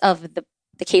because of the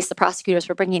case the prosecutors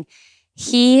were bringing,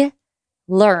 he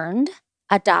learned,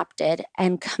 adopted,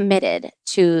 and committed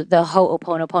to the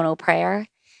Ho'oponopono prayer.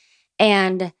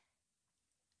 And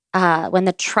when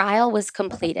the trial was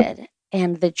completed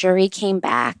and the jury came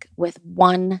back with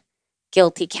one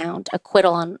guilty count,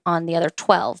 acquittal on the other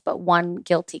 12, but one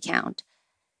guilty count,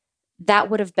 that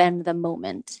would have been the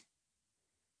moment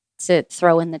to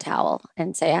throw in the towel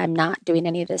and say, I'm not doing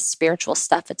any of this spiritual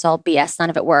stuff. It's all BS. None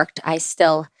of it worked. I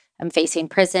still am facing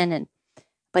prison.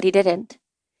 But he didn't.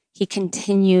 He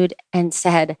continued and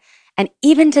said, and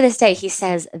even to this day, he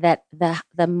says that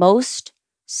the most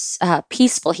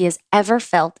peaceful he has ever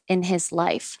felt in his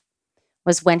life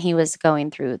was when he was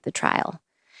going through the trial.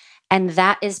 And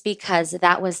that is because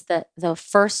that was the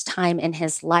first time in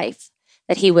his life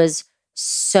that he was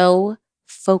so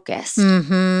focused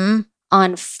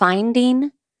on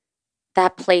finding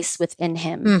that place within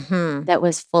him that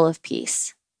was full of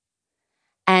peace.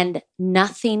 And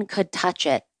nothing could touch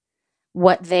it.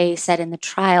 What they said in the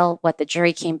trial, what the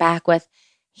jury came back with,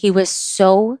 he was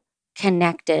so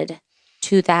connected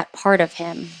to that part of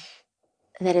him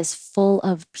that is full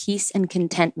of peace and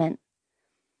contentment,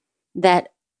 that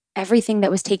everything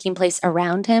that was taking place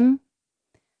around him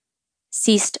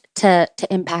ceased to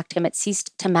impact him. It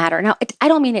ceased to matter. Now, I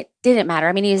don't mean it didn't matter.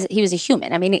 I mean, he was a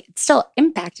human. I mean, it still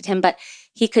impacted him, but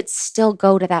he could still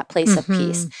go to that place of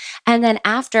peace. And then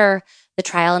after the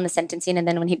trial and the sentencing, and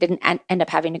then when he didn't end up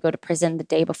having to go to prison the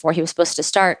day before he was supposed to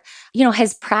start,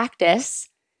 his practice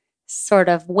sort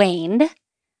of waned.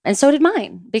 And so did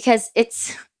mine, because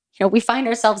it's, we find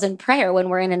ourselves in prayer when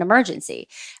we're in an emergency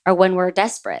or when we're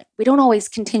desperate. We don't always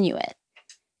continue it.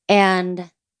 And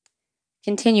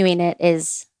continuing it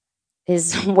is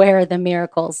where the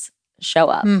miracles show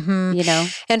up,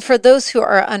 And for those who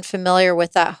are unfamiliar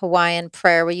with that Hawaiian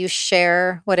prayer, will you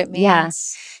share what it means?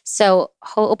 Yes. So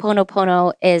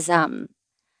Ho'oponopono is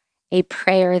a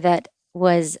prayer that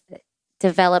was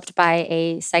developed by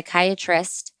a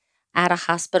psychiatrist at a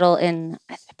hospital in,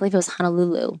 I believe it was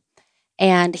Honolulu.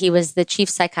 And he was the chief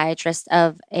psychiatrist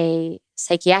of a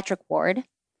psychiatric ward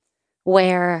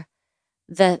where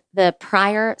the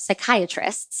prior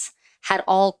psychiatrists had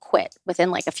all quit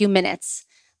within a few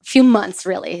months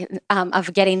really,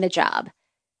 of getting the job,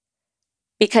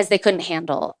 because they couldn't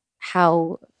handle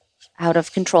how out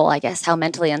of control, I guess, how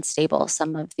mentally unstable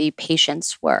some of the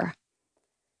patients were.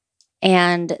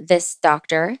 And this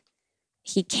doctor,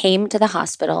 he came to the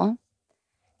hospital,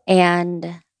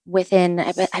 and within,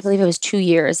 I believe it was 2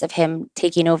 years of him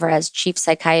taking over as chief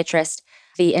psychiatrist,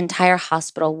 the entire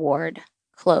hospital ward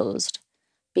closed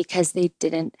because they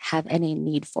didn't have any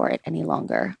need for it any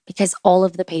longer, because all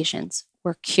of the patients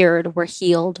were cured, were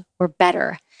healed, were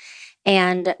better.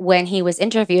 And when he was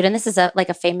interviewed, and this is a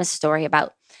famous story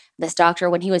about this doctor,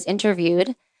 when he was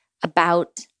interviewed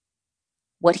about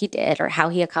what he did or how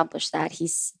he accomplished that,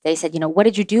 they said, what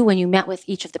did you do when you met with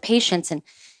each of the patients? And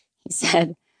he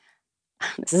said,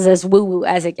 this is as woo-woo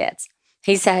as it gets.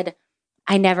 He said,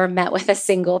 I never met with a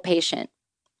single patient.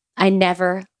 I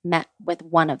never met with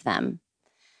one of them.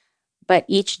 But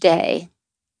each day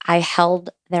I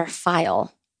held their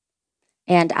file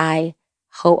and I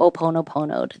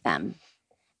ho'oponoponoed them.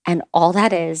 And all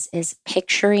that is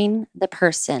picturing the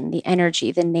person, the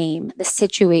energy, the name, the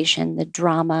situation, the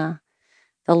drama,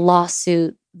 the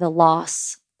lawsuit, the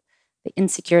loss, the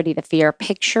insecurity, the fear,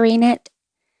 picturing it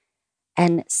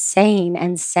and saying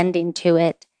and sending to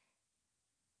it,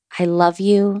 I love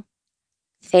you.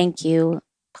 Thank you.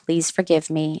 Please forgive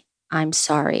me. I'm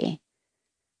sorry.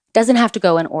 Doesn't have to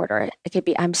go in order. It could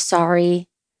be, I'm sorry.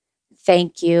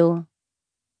 Thank you.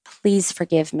 Please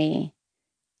forgive me.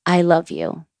 I love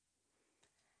you.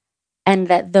 And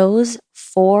that those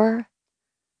 4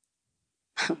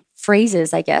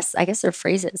 phrases, I guess they're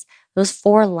phrases, those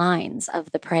 4 lines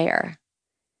of the prayer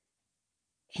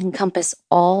encompass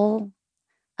all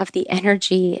of the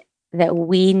energy that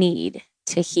we need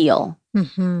to heal,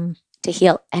 to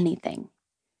heal anything.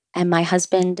 And my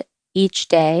husband each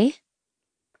day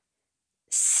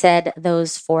said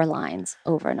those 4 lines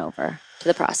over and over to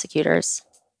the prosecutors.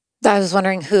 I was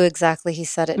wondering who exactly he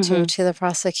said it to the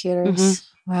prosecutors.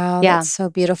 Wow, Yeah. that's so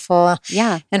beautiful.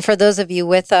 Yeah. And for those of you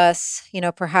with us,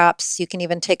 perhaps you can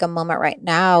even take a moment right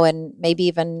now and maybe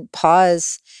even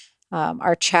pause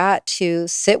our chat to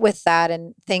sit with that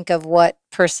and think of what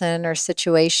person or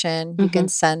situation you can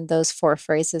send those 4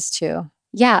 phrases to.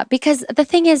 Yeah, because the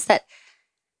thing is that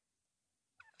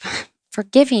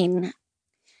forgiving,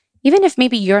 even if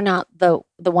maybe you're not the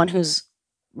one who's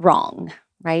wrong,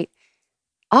 right?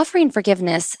 Offering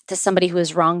forgiveness to somebody who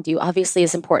has wronged you obviously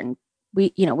is important.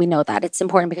 We know that it's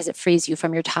important because it frees you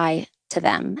from your tie to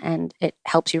them and it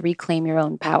helps you reclaim your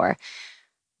own power.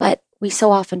 But we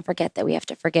so often forget that we have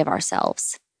to forgive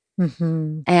ourselves.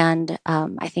 And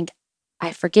I think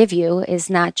I forgive you is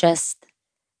not just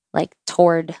like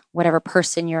toward whatever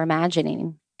person you're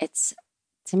imagining. It's,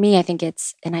 to me, I think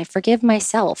it's, and I forgive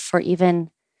myself for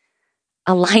even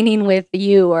aligning with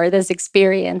you or this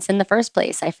experience in the first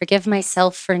place. I forgive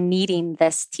myself for needing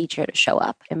this teacher to show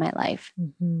up in my life.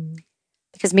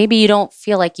 Because maybe you don't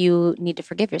feel like you need to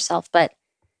forgive yourself, but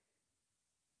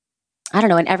I don't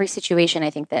know, in every situation, I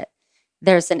think that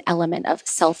there's an element of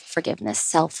self-forgiveness,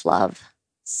 self-love,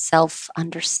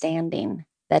 self-understanding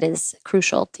that is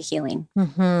crucial to healing.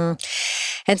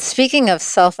 And speaking of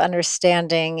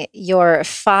self-understanding, your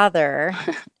father,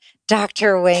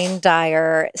 Dr. Wayne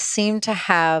Dyer, seemed to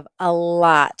have a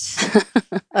lot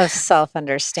of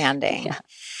self-understanding. Yeah.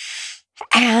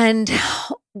 And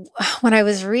when I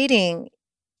was reading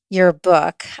your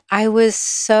book, I was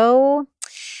so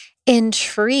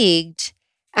intrigued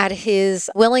at his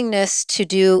willingness to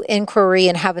do inquiry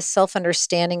and have a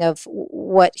self-understanding of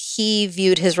what he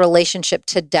viewed his relationship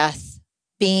to death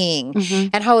being,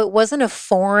 and how it wasn't a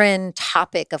foreign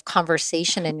topic of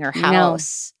conversation in your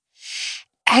house.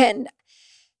 And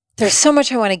there's so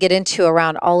much I want to get into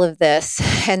around all of this.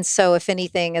 And so if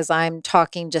anything, as I'm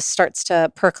talking, just starts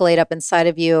to percolate up inside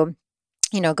of you,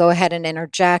 go ahead and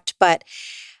interject. But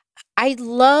I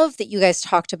love that you guys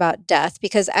talked about death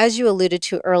because, as you alluded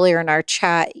to earlier in our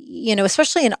chat,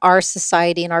 especially in our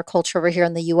society and our culture over here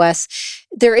in the US,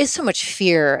 there is so much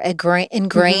fear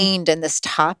ingrained in this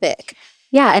topic.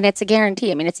 Yeah, and it's a guarantee.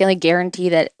 I mean, it's the only guarantee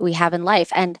that we have in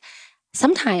life. And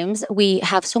sometimes we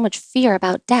have so much fear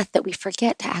about death that we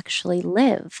forget to actually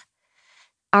live.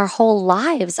 Our whole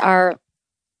lives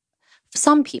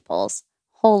some people's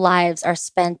whole lives are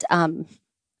spent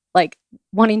like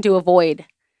wanting to avoid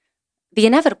the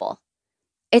inevitable.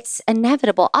 It's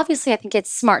inevitable. Obviously, I think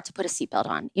it's smart to put a seatbelt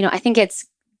on. I think it's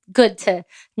good to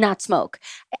not smoke.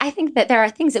 I think that there are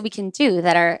things that we can do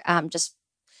that are just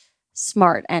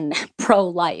smart and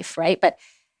pro-life, right? But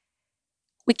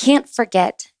we can't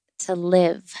forget to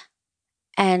live.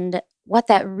 And what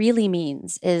that really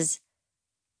means is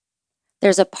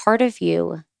there's a part of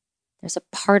you, there's a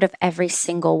part of every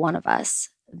single one of us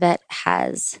that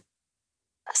has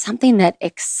something that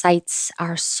excites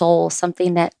our soul,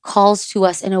 something that calls to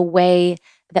us in a way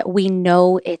that we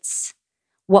know it's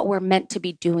what we're meant to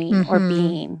be doing or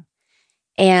being.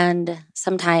 And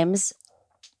sometimes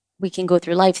we can go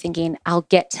through life thinking, I'll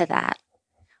get to that,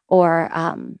 or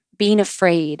being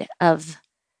afraid of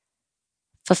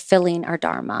fulfilling our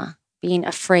dharma, being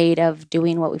afraid of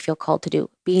doing what we feel called to do,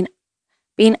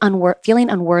 feeling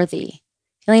unworthy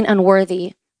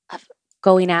of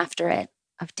going after it,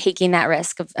 of taking that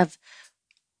risk, of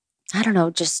I don't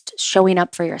know, just showing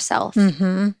up for yourself.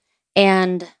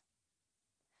 And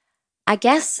I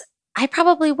guess I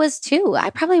probably was too. I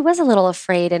probably was a little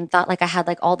afraid and thought like I had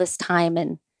like all this time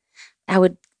and I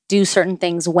would do certain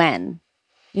things when.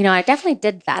 I definitely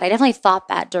did that. I definitely thought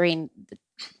that during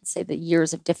the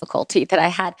years of difficulty that I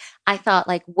had. I thought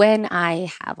like when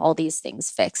I have all these things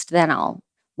fixed, then I'll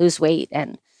lose weight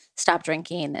and stop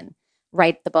drinking and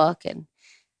write the book.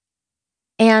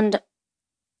 And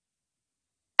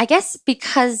I guess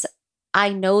because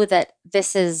I know that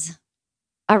this is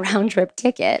a round trip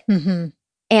ticket and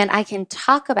I can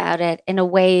talk about it in a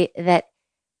way that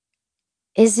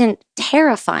isn't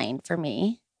terrifying for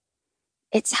me,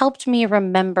 it's helped me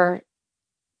remember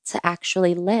to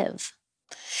actually live.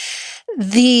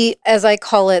 As I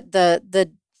call it,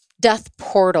 the death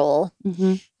portal,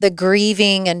 the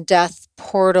grieving and death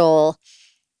portal,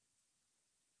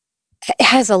 it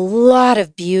has a lot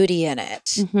of beauty in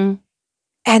it.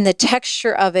 And the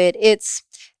texture of it,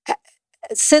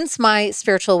 since my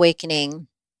spiritual awakening,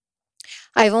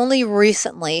 I've only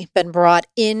recently been brought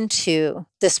into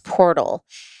this portal.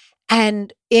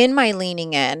 And in my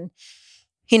leaning in,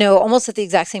 almost at the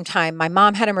exact same time, my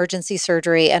mom had emergency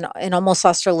surgery and almost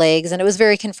lost her legs. And it was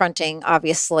very confronting,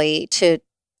 obviously, to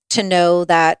know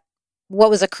that what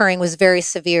was occurring was very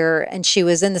severe. And she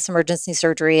was in this emergency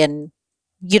surgery and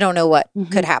you don't know what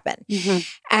could happen.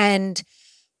 And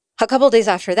a couple of days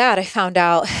after that, I found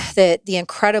out that the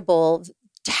incredible,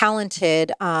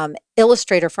 talented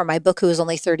illustrator for my book, who was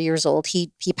only 30 years old,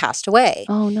 he passed away.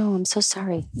 Oh no, I'm so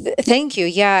sorry. Thank you.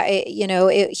 Yeah,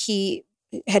 we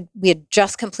had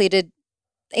just completed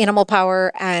Animal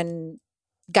Power and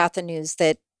got the news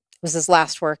that it was his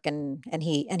last work, and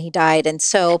he died. And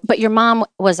so, but your mom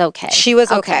was okay. She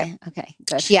was okay. Okay,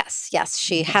 good. Yes.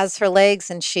 She has her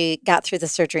legs, and she got through the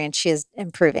surgery, and she is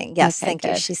improving. Yes, thank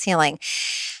you. She's healing.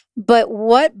 But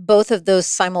what both of those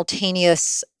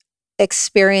simultaneous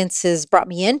experiences brought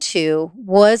me into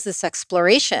was this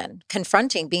exploration,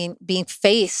 confronting, being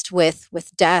faced with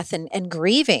death and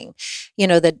grieving,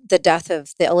 the death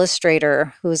of the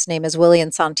illustrator whose name is William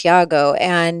Santiago.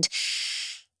 And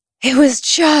it was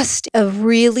just a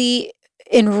really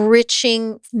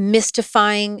enriching,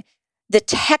 mystifying, the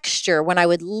texture when I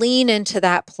would lean into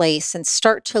that place and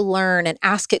start to learn and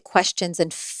ask it questions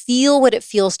and feel what it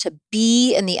feels to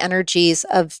be in the energies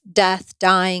of death,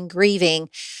 dying, grieving.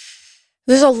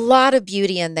 There's a lot of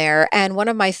beauty in there. And one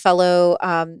of my fellow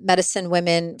medicine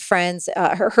women friends,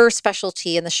 her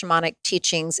specialty in the shamanic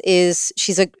teachings is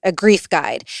she's a grief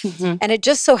guide. And it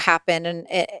just so happened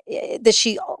that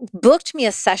she booked me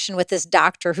a session with this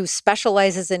doctor who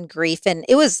specializes in grief. And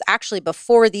it was actually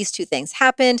before these two things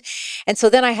happened. And so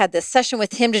then I had this session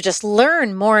with him to just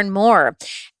learn more and more.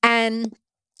 And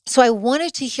so I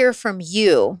wanted to hear from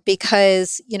you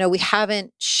because, we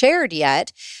haven't shared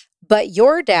yet, but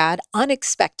your dad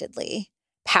unexpectedly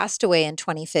passed away in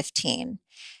 2015.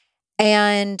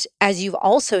 And as you've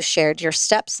also shared, your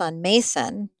stepson,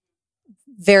 Mason,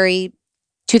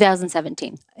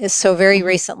 2017. So very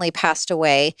recently passed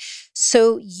away.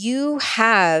 So you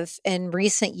have in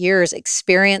recent years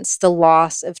experienced the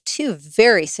loss of two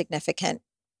very significant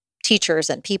teachers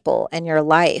and people in your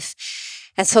life.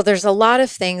 And so there's a lot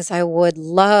of things I would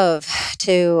love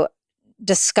to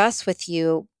discuss with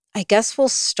you. I guess we'll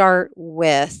start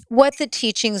with what the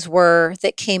teachings were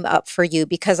that came up for you,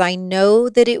 because I know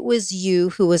that it was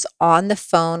you who was on the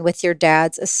phone with your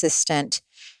dad's assistant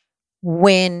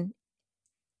when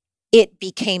it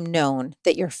became known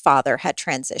that your father had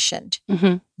transitioned.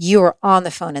 You were on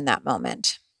the phone in that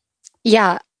moment.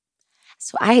 Yeah.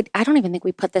 So I don't even think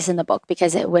we put this in the book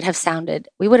because we would have sounded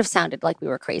like we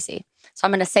were crazy. So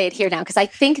I'm going to say it here now because I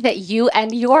think that you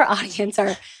and your audience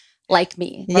are like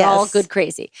me. We're all good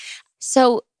crazy.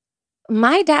 So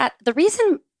my dad, the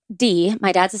reason Dee,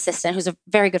 my dad's assistant, who's a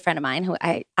very good friend of mine, who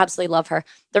I absolutely love her,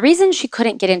 the reason she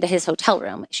couldn't get into his hotel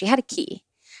room, she had a key.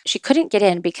 She couldn't get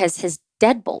in because his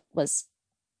deadbolt was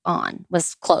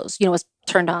closed, was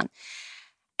turned on.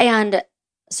 And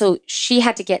so she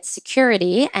had to get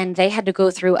security and they had to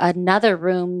go through another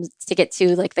room to get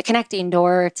to like the connecting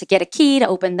door to get a key to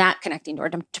open that connecting door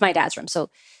to my dad's room. So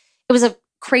it was a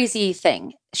crazy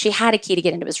thing. She had a key to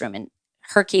get into his room and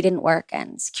her key didn't work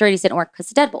and security's didn't work because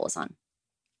the deadbolt was on.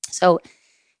 So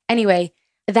anyway,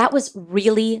 that was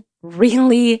really,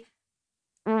 really,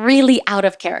 really out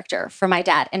of character for my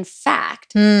dad. In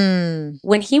fact,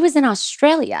 when he was in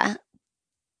Australia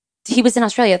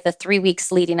the 3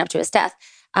 weeks leading up to his death.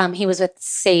 He was with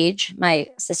Sage, my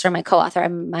sister, my co-author,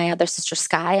 and my other sister,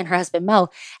 Sky, and her husband, Mo.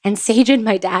 And Sage and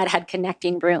my dad had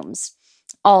connecting rooms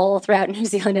all throughout New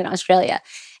Zealand and Australia.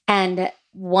 And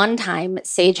one time,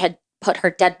 Sage had put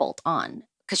her deadbolt on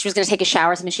because she was going to take a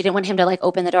shower or something. She didn't want him to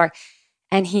open the door.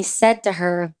 And he said to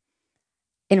her,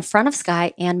 in front of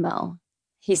Sky and Mo,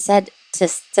 he said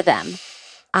to them,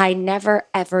 "I never,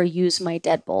 ever use my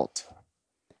deadbolt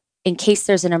in case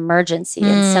there's an emergency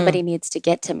and somebody needs to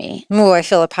get to me." Oh, I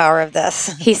feel the power of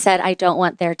this. He said, "I don't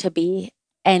want there to be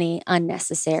any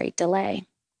unnecessary delay."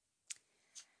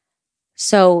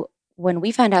 So when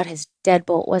we found out his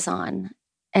deadbolt was on,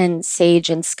 and Sage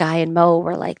and Sky and Mo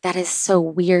were like, "That is so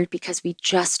weird because we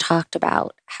just talked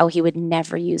about how he would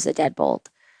never use a deadbolt."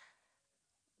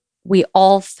 We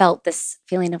all felt this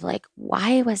feeling of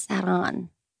why was that on?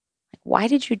 Why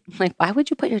would you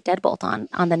put your deadbolt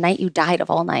on the night you died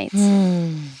of all nights?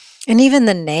 And even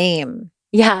the name.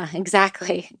 Yeah,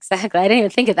 exactly. Exactly. I didn't even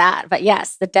think of that. But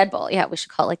yes, the deadbolt. Yeah, we should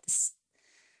call it like this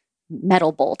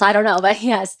metal bolt. I don't know. But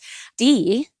yes,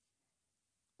 Dee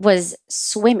was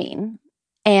swimming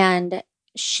and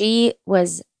she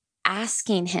was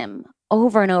asking him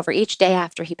over and over each day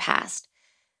after he passed,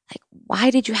 like,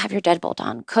 why did you have your deadbolt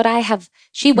on? Could I have?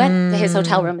 She went to his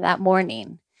hotel room that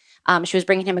morning. She was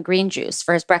bringing him a green juice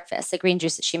for his breakfast, a green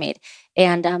juice that she made.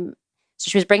 And so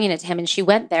she was bringing it to him and she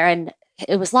went there and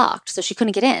it was locked. So she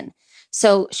couldn't get in.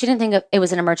 So she didn't think it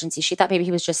was an emergency. She thought maybe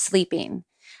he was just sleeping.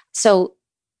 So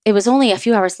it was only a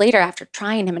few hours later after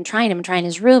trying him and trying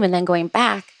his room and then going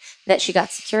back that she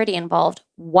got security involved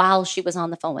while she was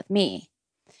on the phone with me.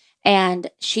 And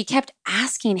she kept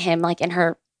asking him, like in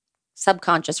her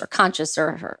subconscious or conscious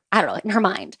or her, I don't know, in her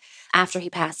mind after he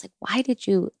passed, like, why did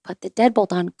you put the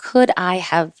deadbolt on? Could I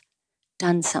have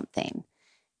done something?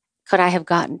 Could I have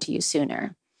gotten to you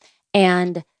sooner?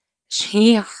 And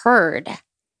she heard,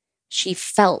 she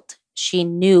felt, she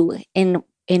knew in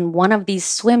one of these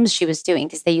swims she was doing,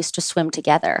 because they used to swim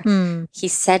together. He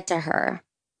said to her,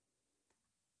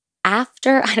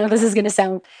 after, I know this is going to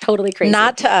sound totally crazy.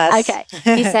 Not to us. Okay.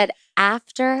 He said,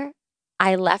 after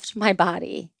I left my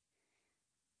body,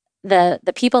 the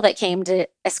people that came to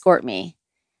escort me,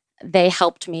 they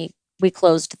helped me. We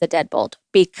closed the deadbolt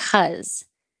because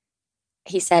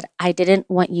he said, I didn't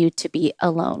want you to be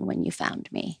alone when you found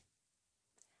me.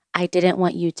 I didn't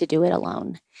want you to do it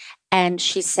alone. And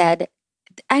she said,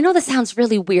 I know this sounds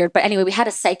really weird, but anyway, we had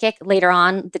a psychic later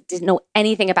on that didn't know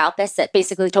anything about this that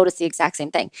basically told us the exact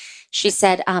same thing. She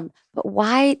said, but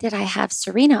why did I have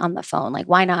Serena on the phone? Like,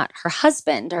 why not her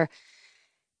husband?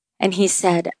 And he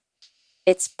said,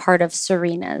 it's part of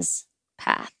Serena's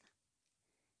path.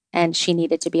 And she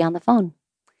needed to be on the phone.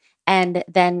 And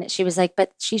then she was like,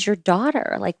 but she's your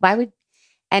daughter. Like, why would...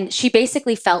 And she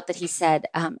basically felt that he said,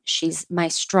 she's my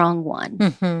strong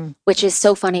one, which is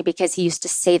so funny because he used to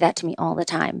say that to me all the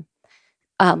time.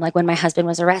 Like when my husband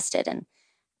was arrested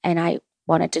and I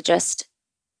wanted to just,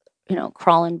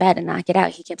 crawl in bed and not get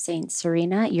out. He kept saying,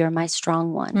 Serena, you're my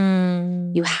strong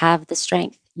one. You have the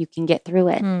strength. You can get through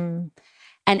it. And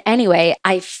anyway,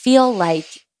 I feel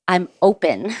like I'm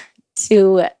open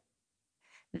to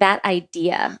that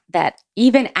idea that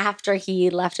even after he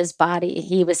left his body,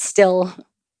 he was still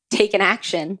taking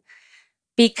action,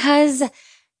 because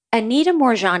Anita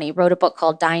Moorjani wrote a book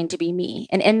called Dying to Be Me.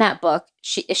 And in that book,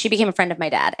 she became a friend of my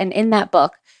dad. And in that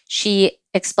book, she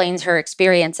explains her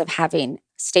experience of having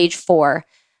stage 4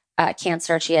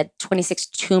 cancer. She had 26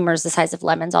 tumors the size of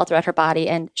lemons all throughout her body.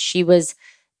 And she was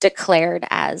declared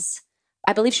as,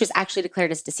 I believe she was actually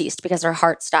declared as deceased because her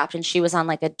heart stopped and she was on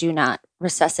like a do not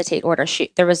resuscitate order.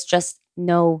 There was just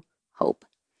no hope.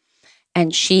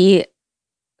 And she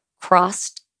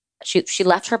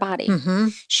left her body.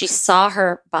 She saw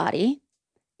her body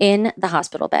in the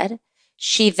hospital bed.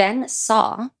 She then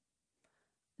saw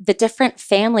the different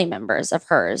family members of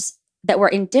hers that were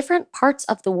in different parts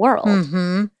of the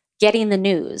world getting the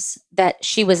news that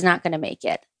she was not going to make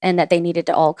it and that they needed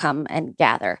to all come and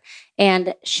gather.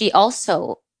 And she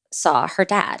also saw her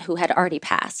dad, who had already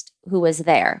passed, who was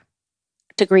there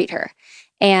to greet her.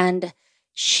 And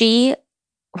she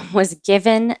was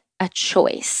given a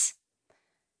choice.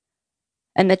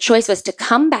 And the choice was to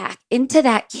come back into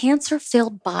that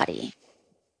cancer-filled body,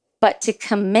 but to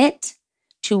commit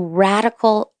to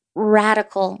radical,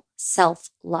 radical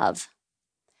self-love.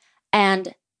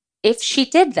 And if she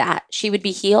did that, she would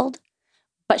be healed,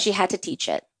 but she had to teach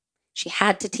it. She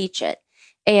had to teach it.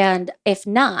 And if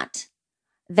not,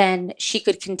 then she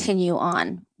could continue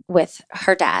on with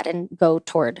her dad and go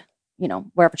toward,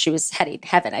 wherever she was heading,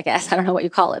 heaven, I guess. I don't know what you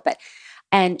call it,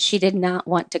 and she did not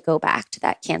want to go back to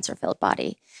that cancer-filled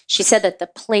body. She said that the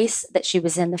place that she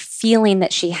was in, the feeling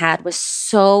that she had was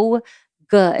so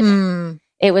good.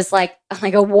 It was like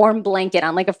a warm blanket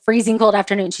on like a freezing cold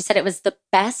afternoon. She said it was the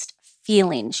best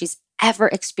feeling she's ever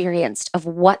experienced of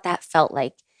what that felt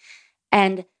like.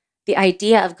 And the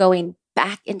idea of going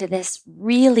back into this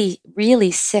really,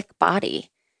 really sick body,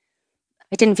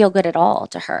 it didn't feel good at all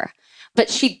to her. But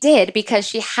she did, because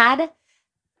she had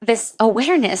this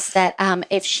awareness that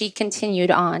if she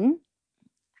continued on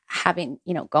having,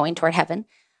 going toward heaven,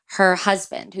 her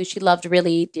husband, who she loved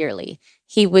really dearly,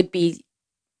 he would be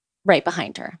right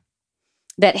behind her.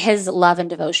 That his love and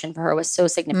devotion for her was so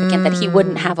significant that he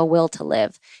wouldn't have a will to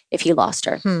live if he lost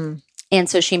her. And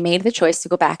so she made the choice to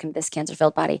go back into this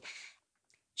cancer-filled body.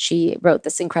 She wrote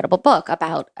this incredible book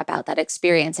about that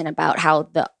experience and about how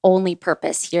the only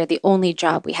purpose here, the only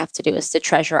job we have to do is to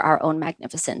treasure our own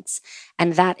magnificence.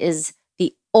 And that is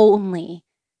the only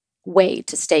way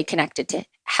to stay connected to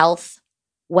health,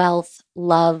 wealth,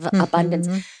 love, abundance.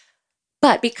 Mhm.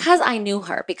 But because I knew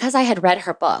her, because I had read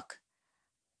her book,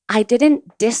 I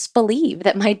didn't disbelieve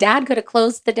that my dad could have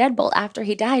closed the deadbolt after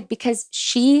he died, because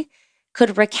she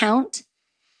could recount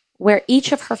where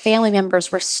each of her family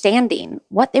members were standing,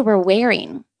 what they were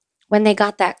wearing when they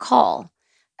got that call.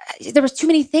 There was too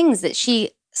many things that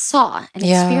she saw and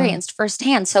Yeah. experienced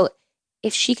firsthand. So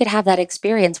if she could have that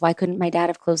experience, why couldn't my dad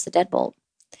have closed the deadbolt?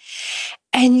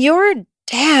 And your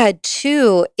dad,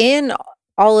 too, in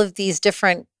all of these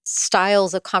different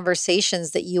styles of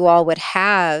conversations that you all would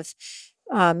have,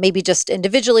 maybe just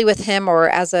individually with him or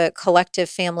as a collective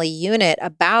family unit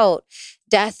about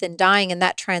death and dying and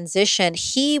that transition,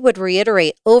 he would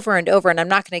reiterate over and over, and I'm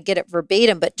not going to get it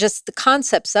verbatim, but just the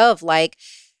concepts of like,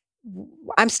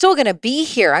 I'm still going to be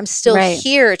here. I'm still Right.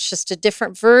 here. It's just a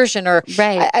different version. Or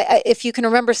Right. if you can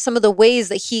remember some of the ways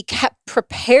that he kept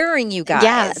preparing you guys.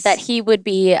 Yeah, that he would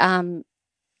be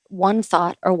one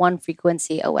thought or one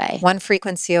frequency away. One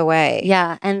frequency away.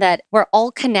 Yeah, and that we're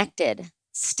all connected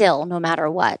still, no matter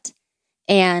what.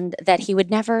 And that he would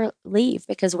never leave,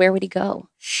 because where would he go?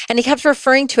 And he kept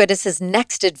referring to it as his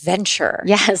next adventure.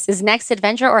 Yes, his next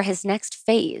adventure or his next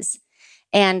phase.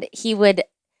 And he would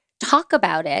talk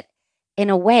about it in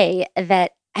a way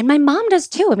that, and my mom does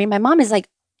too. I mean, my mom is like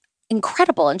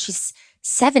incredible, and she's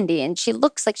 70 and she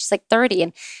looks like she's like 30,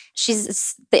 and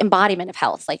she's the embodiment of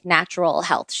health, like natural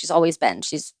health. She's always been.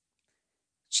 She's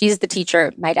the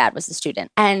teacher. My dad was the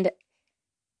student. And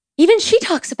even she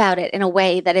talks about it in a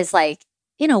way that is like,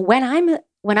 when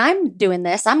I'm doing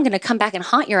this, I'm going to come back and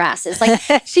haunt your asses. Like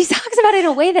she talks about it in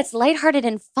a way that's lighthearted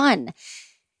and fun.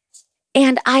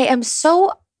 And I am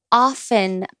so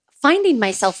often finding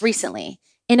myself recently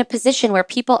in a position where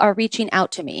people are reaching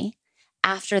out to me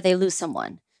after they lose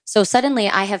someone. So suddenly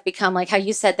I have become like how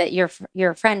you said that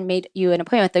your friend made you an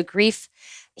appointment with a grief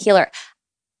healer.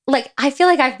 Like, I feel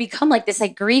like I've become like this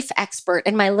like grief expert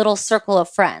in my little circle of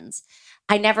friends.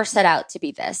 I never set out to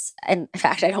be this. And in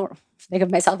fact, I don't think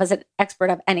of myself as an expert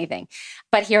of anything,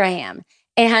 but here I am.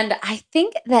 And I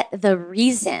think that the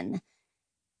reason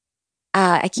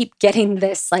I keep getting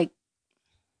this like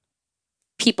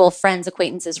people, friends,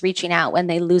 acquaintances reaching out when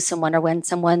they lose someone or when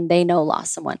someone they know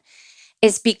lost someone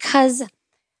is because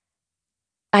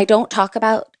I don't talk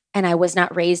about, and I was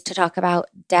not raised to talk about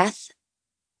death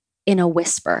in a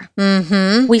whisper.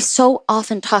 Mm-hmm. We so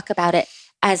often talk about it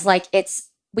as like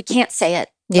we can't say it.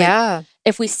 Like, Yeah.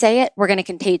 if we say it, we're going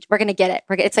to get it.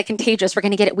 It's like contagious. We're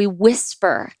going to get it. We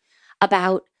whisper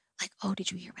about like, oh,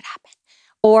 did you hear what happened?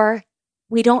 Or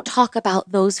we don't talk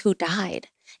about those who died.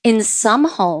 In some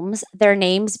homes, their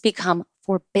names become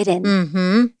forbidden.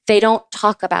 Mm-hmm. They don't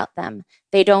talk about them.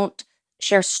 They don't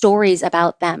share stories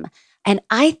about them. And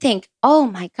I think, oh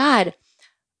my God,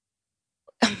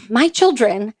 my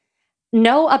children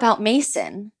know about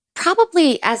Mason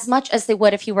probably as much as they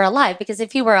would if he were alive. Because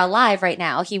if he were alive right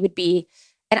now, he would be,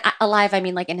 and alive, I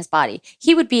mean like in his body,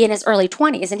 he would be in his early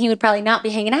 20s and he would probably not be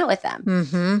hanging out with them.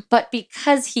 Mm-hmm. But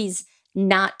because he's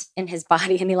not in his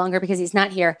body any longer, because he's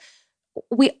not here,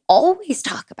 we always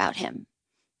talk about him.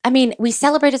 I mean, we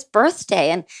celebrate his birthday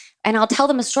and I'll tell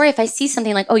them a story if I see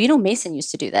something like, oh, Mason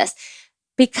used to do this.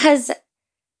 Because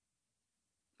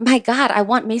my God, I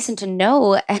want Mason to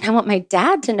know, and I want my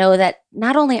dad to know that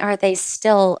not only are they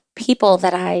still people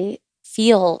that I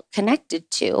feel connected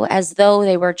to as though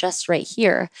they were just right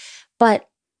here, but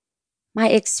my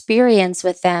experience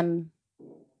with them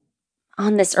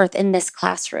on this earth, in this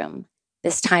classroom,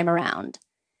 this time around,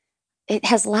 it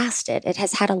has lasted. It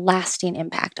has had a lasting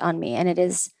impact on me, and it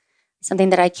is something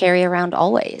that I carry around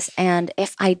always. And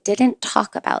if I didn't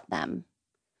talk about them,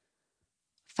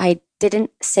 if I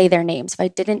didn't say their names, if I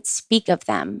didn't speak of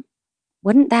them,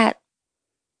 wouldn't that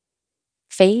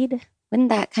fade? Wouldn't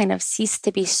that kind of cease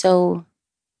to be so,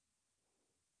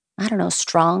 I don't know,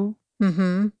 strong?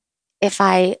 Mm-hmm. If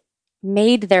I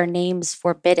made their names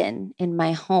forbidden in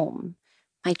my home,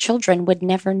 my children would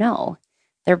never know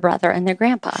their brother and their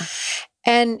grandpa.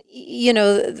 And,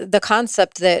 the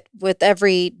concept that with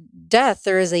every death,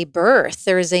 there is a birth,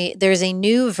 there's a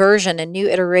new version, a new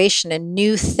iteration, a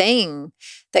new thing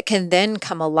that can then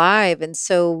come alive. And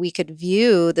so we could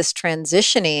view this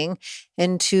transitioning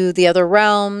into the other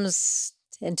realms,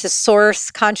 into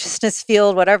source, consciousness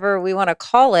field, whatever we want to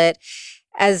call it,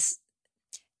 as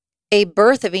a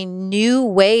birth of a new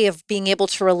way of being able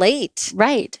to relate.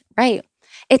 Right.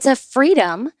 It's a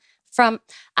freedom from,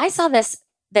 I saw this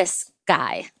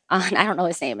guy on, I don't know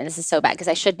his name, and this is so bad because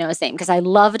I should know his name because I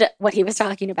loved what he was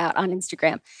talking about on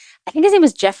Instagram. I think his name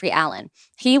was Jeffrey Allen.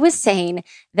 He was saying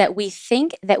that we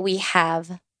think that we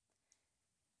have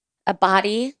a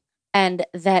body and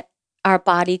that our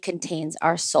body contains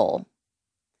our soul.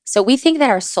 So we think that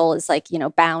our soul is like,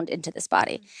 bound into this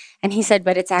body. And he said,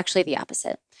 but it's actually the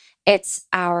opposite. It's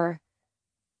our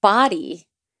body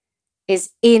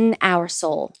is in our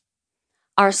soul.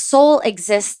 Our soul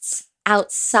exists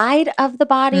outside of the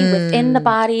body, within the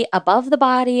body, above the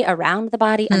body, around the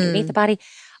body, underneath the body.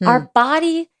 Our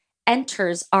body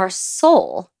enters our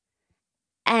soul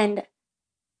and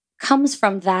comes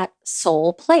from that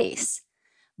soul place.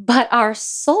 But our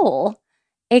soul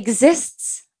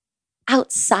exists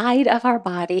outside of our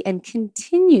body and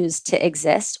continues to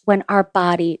exist when our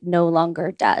body no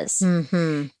longer does.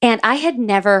 Mm-hmm. And I had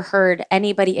never heard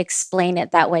anybody explain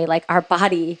it that way, like our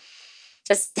body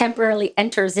just temporarily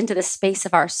enters into the space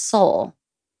of our soul.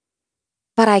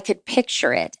 But I could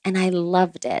picture it and I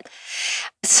loved it.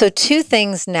 So two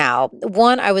things now.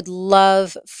 One, I would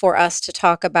love for us to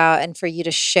talk about and for you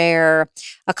to share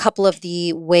a couple of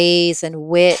the ways in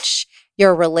which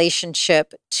your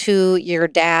relationship to your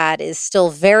dad is still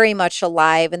very much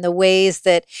alive, and the ways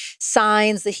that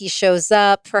signs that he shows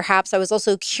up. Perhaps I was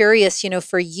also curious,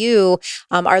 for you,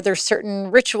 are there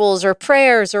certain rituals or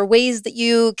prayers or ways that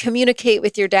you communicate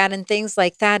with your dad and things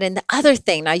like that? And the other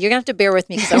thing, now you're going to have to bear with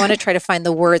me because I want to try to find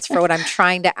the words for what I'm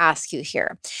trying to ask you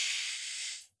here.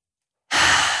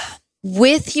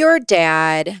 With your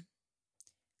dad,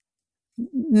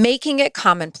 making it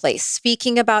commonplace,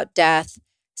 speaking about death,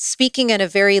 speaking in a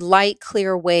very light,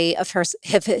 clear way of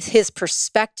his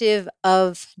perspective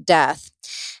of death.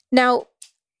 Now,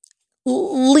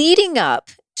 leading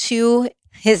up to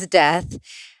his death,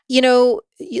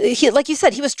 like you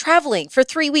said, he was traveling for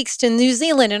 3 weeks to New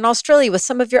Zealand and Australia with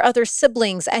some of your other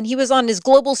siblings, and he was on his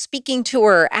global speaking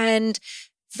tour and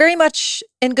very much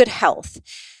in good health.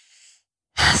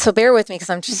 So bear with me because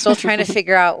I'm just still trying to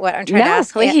figure out what I'm trying to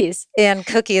ask. Please. And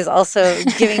Cookie is also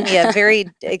giving me a very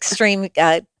extreme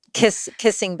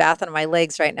kissing bath on my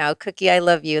legs right now. Cookie, I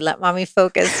love you. Let mommy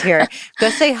focus here. Go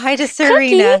say hi to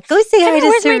Serena. Cookie? Go say hi to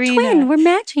Where's Serena. My twin? We're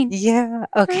matching. Yeah.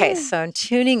 Okay. So I'm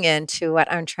tuning in to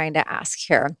what I'm trying to ask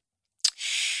here.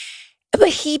 But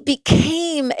he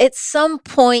became, at some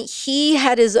point, he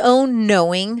had his own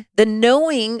knowing, the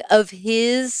knowing of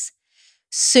his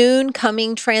soon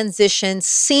coming transition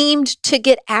seemed to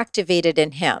get activated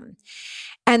in him.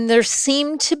 And there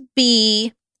seemed to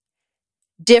be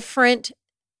different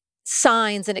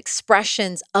signs and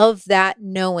expressions of that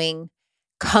knowing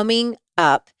coming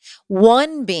up.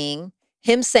 One being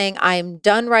him saying, I'm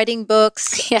done writing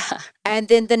books. Yeah. And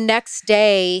then the next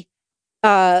day,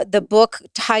 the book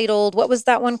titled, what was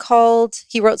that one called?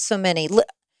 He wrote so many.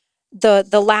 The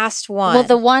last one. Well,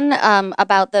 the one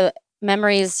about the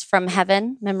Memories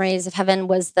of Heaven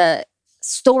was the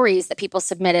stories that people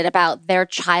submitted about their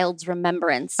child's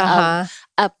remembrance of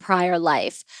a prior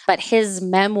life. But his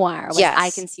memoir was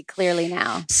I Can See Clearly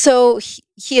Now. So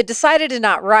he had decided to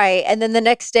not write. And then the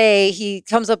next day he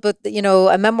comes up with,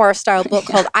 a memoir style book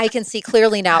called I Can See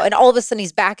Clearly Now. And all of a sudden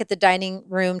he's back at the dining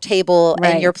room table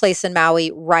in your place in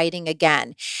Maui writing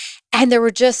again. And there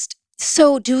were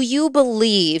so do you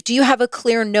have a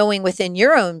clear knowing within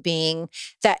your own being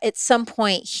that at some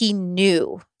point he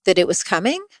knew that it was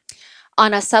coming?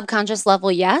 On a subconscious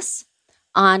level, yes.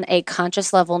 On a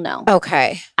conscious level, no.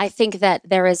 Okay. I think that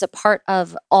there is a part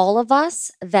of all of us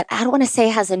that I don't want to say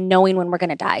has a knowing when we're going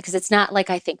to die, because it's not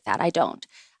like I think that. I don't.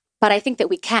 But I think that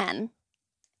we can.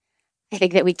 I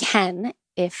think that we can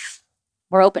if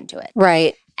we're open to it.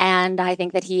 Right. And I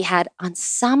think that he had, on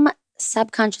some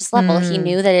subconscious level, he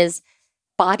knew that his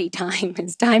body time,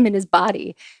 his time in his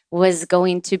body was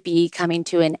going to be coming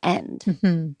to an end.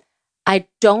 Mm-hmm. I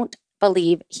don't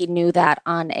believe he knew that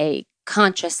on a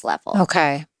conscious level.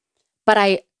 Okay. But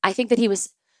I think that he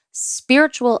was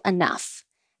spiritual enough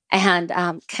and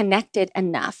connected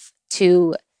enough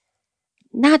to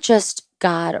not just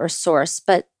God or source,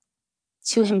 but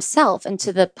to himself and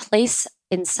to the place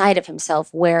inside of himself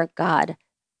where God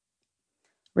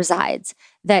resides,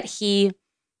 that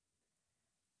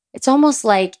it's almost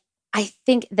like I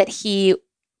think that he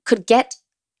could get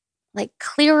like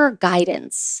clearer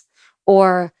guidance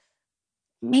or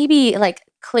maybe like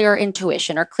clear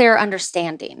intuition or clear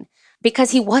understanding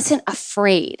because he wasn't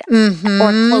afraid or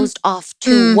closed off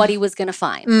to what he was going to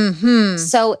find. Mm-hmm.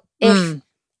 So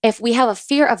if we have a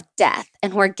fear of death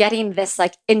and we're getting this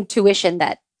like intuition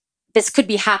that this could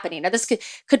be happening or this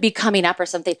could be coming up or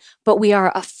something, but we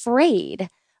are afraid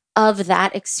of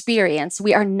that experience,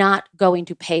 we are not going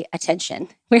to pay attention.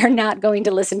 We are not going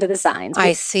to listen to the signs.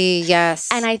 I see, yes.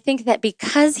 And I think that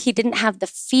because he didn't have the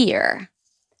fear,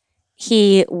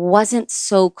 he wasn't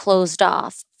so closed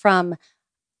off from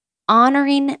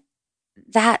honoring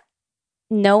that,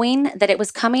 knowing that it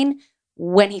was coming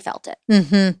when he felt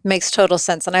it. Makes total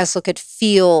sense. And I also could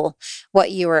feel what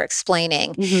you were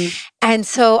explaining. And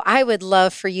so I would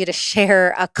love for you to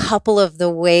share a couple of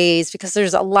the ways, because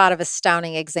there's a lot of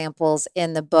astounding examples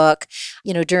in the book,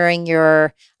 during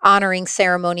your honoring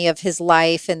ceremony of his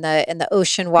life in the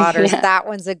ocean waters. That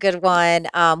one's a good one.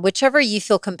 Whichever you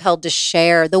feel compelled to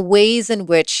share, the ways in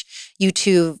which you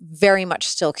two very much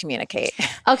still communicate.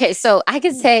 Okay, so I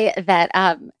could say that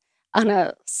on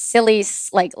a silly,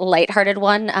 like lighthearted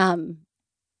one,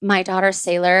 my daughter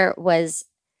Sailor was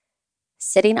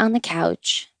sitting on the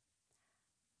couch,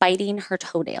 biting her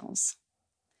toenails.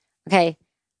 Okay,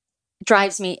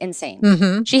 drives me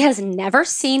insane. She has never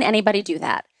seen anybody do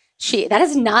that. That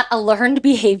is not a learned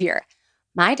behavior.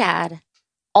 My dad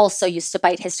also used to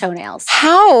bite his toenails.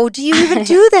 How do you even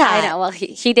do that? I know. Well,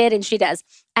 he did, and she does.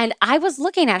 And I was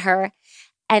looking at her,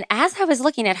 and as I was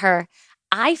looking at her,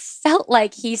 I felt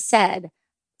like he said,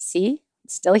 see,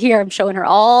 still here. I'm showing her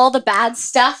all the bad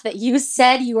stuff that you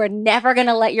said you were never going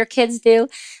to let your kids do.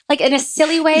 Like in a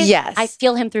silly way, yes. I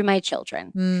feel him through my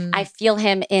children. I feel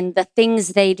him in the things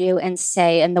they do and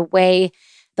say, and the way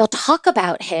they'll talk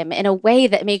about him in a way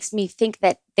that makes me think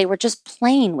that they were just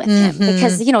playing with him.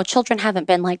 Because, children haven't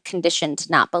been like conditioned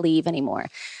to not believe anymore.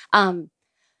 On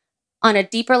a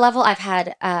deeper level, I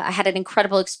had an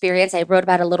incredible experience. I wrote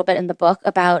about it a little bit in the book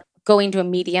about going to a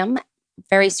medium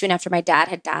very soon after my dad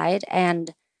had died.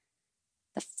 And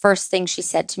the first thing she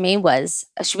said to me was,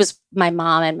 she was my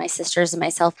mom and my sisters and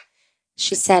myself.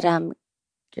 She said,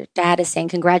 your dad is saying,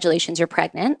 congratulations, you're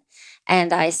pregnant.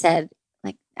 And I said,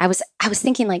 like, I was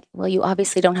thinking like, well, you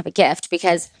obviously don't have a gift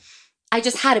because I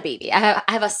just had a baby. I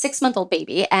have a 6-month-old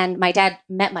baby and my dad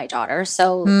met my daughter.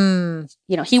 So,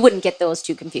 he wouldn't get those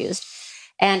two confused.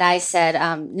 And I said,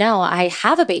 no, I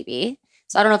have a baby.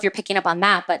 So I don't know if you're picking up on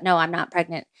that, but no, I'm not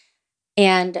pregnant.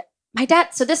 And my dad,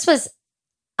 so this was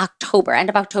end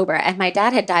of October, and my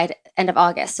dad had died end of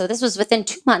August. So this was within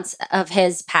 2 months of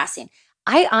his passing.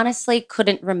 I honestly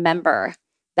couldn't remember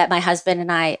that my husband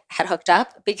and I had hooked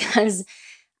up because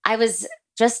I was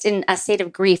just in a state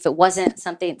of grief. It wasn't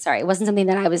something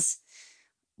that I was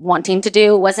wanting to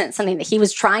do. It wasn't something that he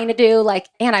was trying to do.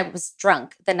 And I was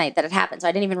drunk the night that it happened. So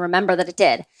I didn't even remember that it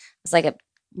did. It was like a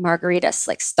margaritas,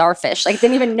 like starfish.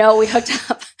 Didn't even know we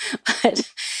hooked up. But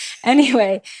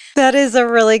anyway. That is a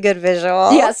really good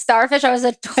visual. Yeah, starfish. I was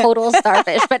a total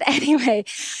starfish. But anyway,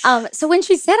 so when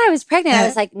she said I was pregnant, I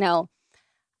was like, no,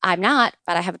 I'm not,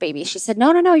 but I have a baby. She said,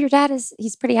 no, your dad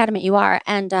he's pretty adamant you are.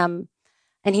 And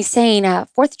he's saying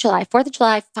 4th of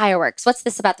July fireworks. What's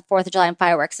this about the 4th of July and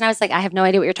fireworks? And I was like, I have no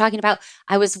idea what you're talking about.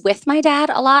 I was with my dad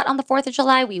a lot on the 4th of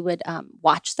July. We would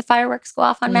watch the fireworks go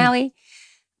off on Maui.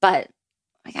 But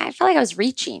I felt like I was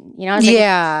reaching, I was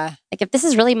like, if this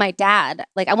is really my dad,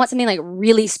 I want something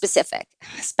really specific,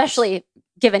 especially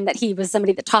given that he was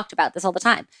somebody that talked about this all the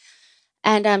time.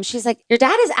 And she's like, your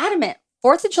dad is adamant.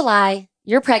 4th of July,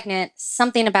 you're pregnant,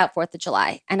 something about 4th of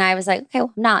July. And I was like, okay,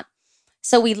 well, I'm not.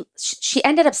 So she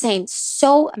ended up saying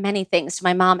so many things to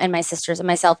my mom and my sisters and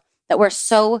myself that were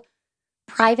so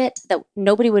private that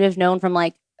nobody would have known from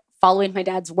following my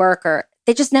dad's work, or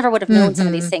they just never would have known some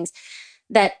of these things,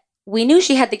 that we knew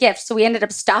she had the gift. So we ended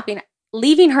up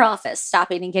leaving her office,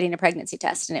 stopping and getting a pregnancy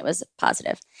test, and it was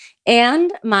positive.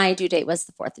 And my due date was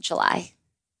the 4th of July.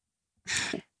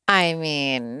 I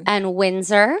mean. And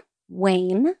Windsor,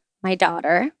 Wayne, my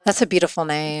daughter. That's a beautiful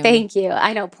name. Thank you.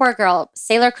 I know, poor girl.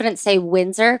 Sailor couldn't say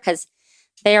Windsor because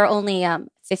they are only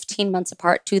 15 months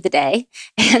apart to the day.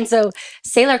 And so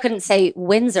Sailor couldn't say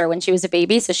Windsor when she was a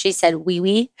baby. So she said wee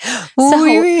wee.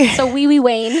 So wee wee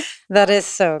Wayne. That is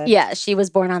so good. Yeah, she was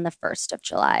born on the 1st of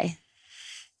July.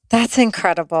 That's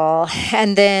incredible.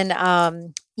 And then,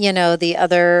 the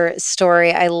other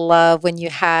story I love, when you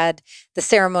had the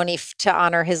ceremony to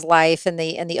honor his life in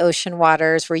the ocean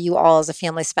waters, where you all as a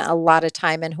family spent a lot of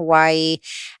time in Hawaii.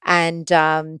 And,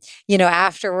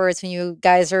 afterwards, when you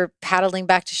guys are paddling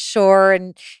back to shore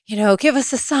and, give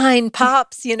us a sign,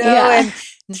 Pops, and,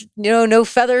 no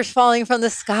feathers falling from the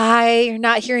sky. You're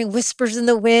not hearing whispers in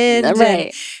the wind.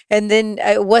 Right. And then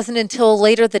it wasn't until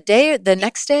later the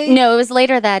next day? No, it was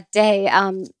later that day.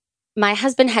 My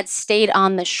husband had stayed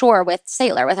on the shore with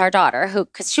Sailor, with our daughter,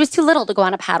 because she was too little to go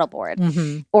on a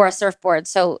paddleboard or a surfboard.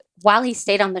 So while he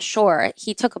stayed on the shore,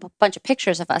 he took a bunch of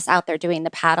pictures of us out there doing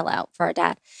the paddle out for our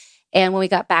dad. And when we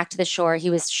got back to the shore, he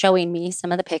was showing me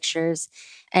some of the pictures,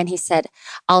 and he said,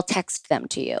 I'll text them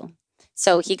to you.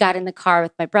 So he got in the car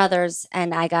with my brothers,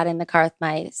 and I got in the car with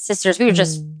my sisters. We were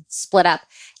just split up.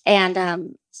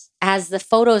 And as the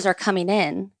photos are coming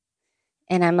in,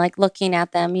 and I'm looking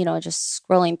at them, just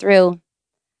scrolling through,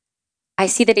 I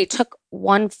see that he took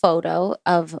one photo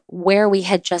of where we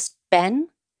had just been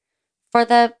for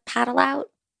the paddle out.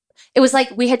 It was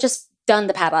like we had just done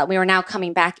the paddle out. We were now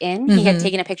coming back in. He had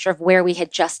taken a picture of where we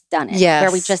had just done it,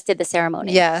 where we just did the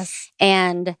ceremony. Yes.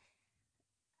 And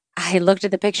I looked at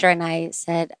the picture and I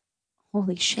said,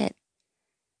 holy shit,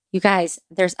 you guys,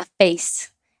 there's a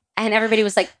face. And everybody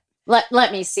was like,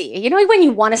 let me see. You know, when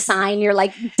you want a sign, you're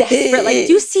like desperate. Like,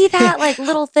 do you see that like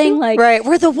little thing? Like, right.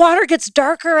 Where the water gets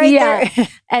darker there.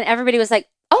 And everybody was like,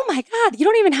 oh my God, you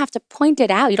don't even have to point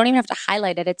it out. You don't even have to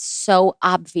highlight it. It's so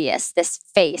obvious, this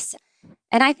face.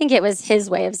 And I think it was his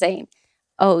way of saying,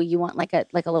 oh, you want like a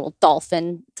little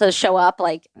dolphin to show up?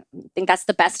 Like, I think that's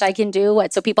the best I can do.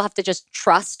 So people have to just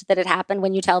trust that it happened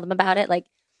when you tell them about it. Like,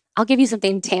 I'll give you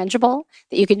something tangible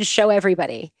that you can show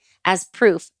everybody as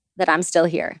proof that I'm still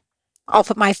here. I'll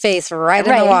put my face right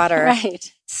in the water.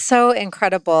 Right. So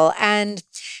incredible. And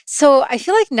so I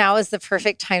feel like now is the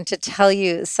perfect time to tell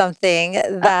you something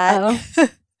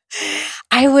that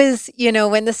I was,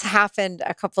 when this happened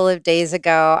a couple of days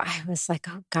ago, I was like,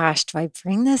 oh gosh, do I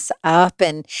bring this up?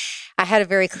 And I had a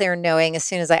very clear knowing as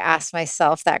soon as I asked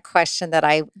myself that question that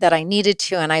I needed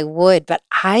to, and I would, but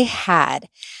I had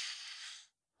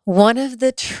one of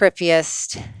the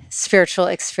trippiest spiritual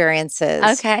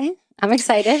experiences. Okay. I'm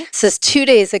excited. This is 2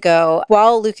 days ago.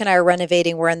 While Luke and I are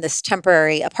renovating, we're in this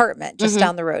temporary apartment just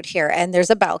down the road here, and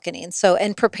there's a balcony. And so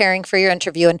in preparing for your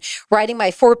interview and writing my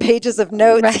 4 pages of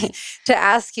notes to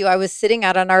ask you, I was sitting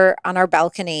out on our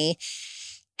balcony,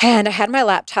 and I had my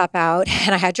laptop out,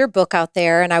 and I had your book out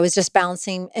there, and I was just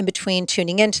balancing in between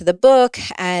tuning into the book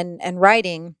and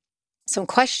writing some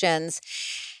questions.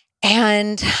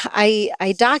 And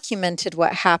I documented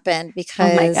what happened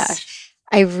because oh my gosh.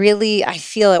 I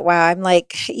feel it. Wow. I'm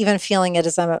like even feeling it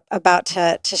as I'm about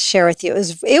to share with you.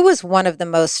 It was one of the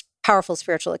most powerful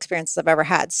spiritual experiences I've ever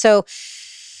had. So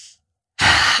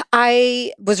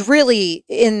I was really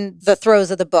in the throes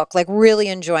of the book, like really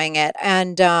enjoying it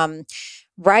and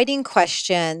writing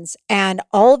questions. And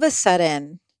all of a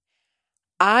sudden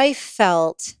I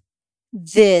felt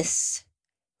this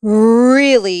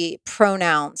really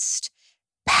pronounced,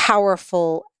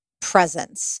 powerful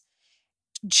presence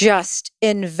just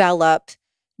envelop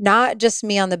not just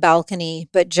me on the balcony,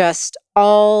 but just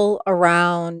all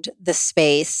around the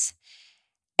space.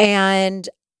 And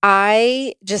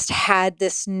I just had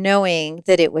this knowing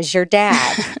that it was your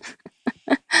dad.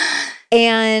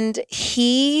 And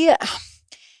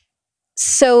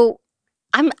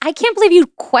I can't believe you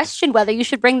questioned whether you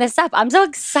should bring this up. I'm so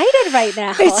excited right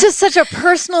now. It's just such a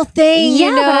personal thing,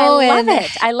 but I love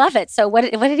it. I love it. So what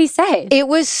did he say? It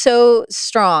was so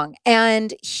strong.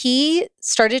 And he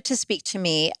started to speak to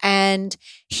me, and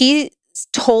he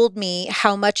told me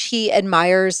how much he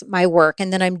admires my work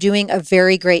and that I'm doing a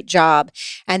very great job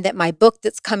and that my book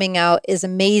that's coming out is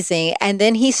amazing. And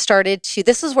then this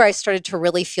is where I started to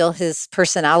really feel his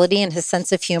personality and his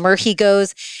sense of humor.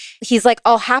 He's like,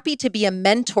 I'll happy to be a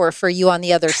mentor for you on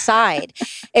the other side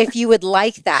if you would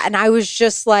like that. And I was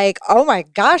just like, oh my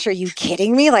gosh, are you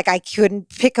kidding me? Like I couldn't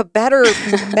pick a better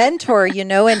mentor,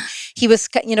 and he was,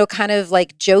 kind of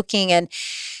like joking, and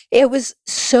it was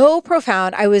so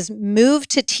profound. I was moved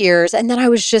to tears. And then I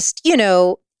was just,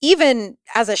 even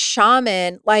as a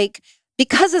shaman, like,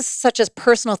 because it's such a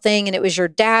personal thing and it was your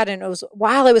dad and it was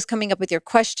while I was coming up with your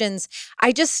questions,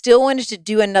 I just still wanted to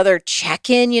do another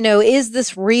check-in, is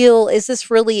this real? Is this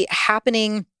really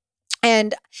happening?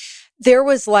 And there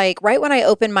was like, right when I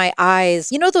opened my eyes,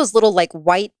 those little like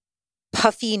white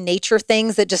puffy nature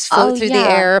things that just float through the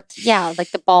air. Yeah,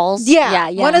 like the balls. Yeah.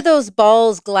 One of those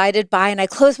balls glided by and I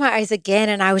closed my eyes again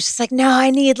and I was just like, no, I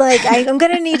need I'm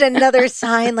going to need another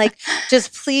sign. Like,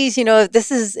 just please, if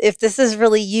this is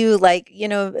really you,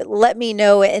 let me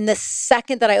know. And the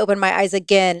second that I opened my eyes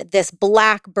again, this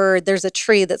black bird, there's a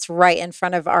tree that's right in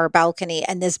front of our balcony,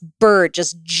 and this bird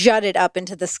just jutted up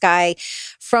into the sky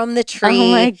from the tree.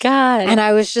 Oh my God. And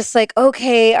I was just like,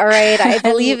 okay, all right. I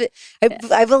believe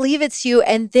it's you.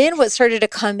 And then what started to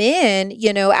come in,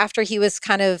 after he was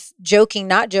kind of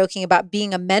not joking about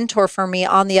being a mentor for me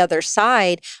on the other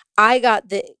side, I got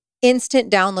the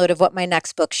instant download of what my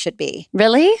next book should be.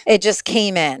 Really? It just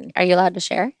came in. Are you allowed to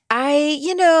share? I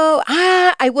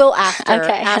will after.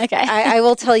 Okay. I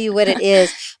will tell you what it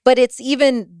is. But it's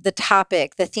even the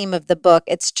topic, the theme of the book.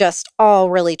 It's just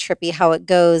all really trippy how it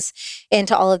goes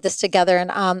into all of this together.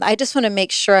 And I just want to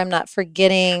make sure I'm not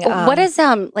forgetting. What is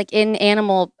like in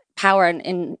animal power and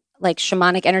in like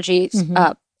shamanic energy,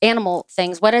 animal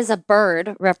things, what does a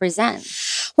bird represent?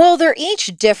 Well, they're each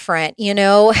different,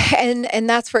 and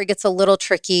that's where it gets a little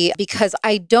tricky because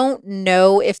I don't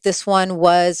know if this one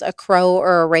was a crow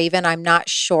or a raven. I'm not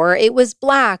sure. It was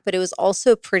black, but it was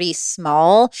also pretty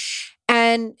small.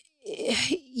 And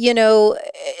the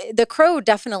crow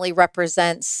definitely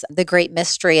represents the great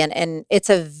mystery, and it's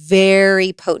a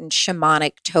very potent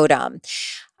shamanic totem.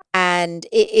 And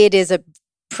it is a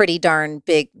pretty darn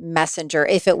big messenger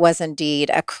if it was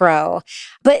indeed a crow.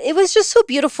 But it was just so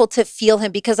beautiful to feel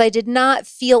him because I did not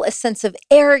feel a sense of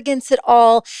arrogance at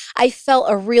all. I felt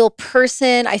a real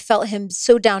person. I felt him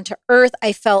so down to earth.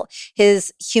 I felt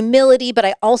his humility, but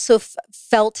I also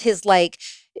felt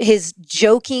his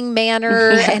joking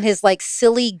manner and his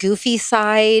silly, goofy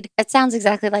side. It sounds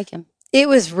exactly like him. It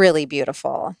was really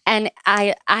beautiful. And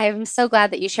I'm so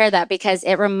glad that you shared that because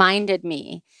it reminded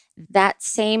me that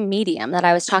same medium that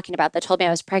I was talking about that told me I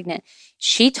was pregnant.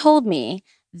 She told me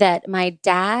that my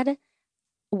dad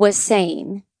was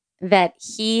saying that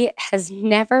he has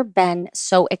never been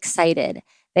so excited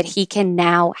that he can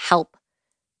now help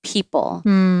people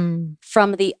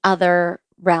from the other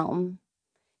realm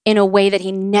in a way that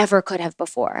he never could have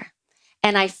before.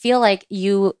 And I feel like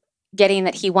you getting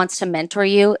that he wants to mentor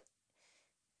you,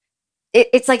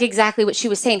 it's like exactly what she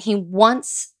was saying. He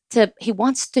wants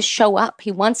to show up.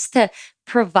 He wants to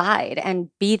provide and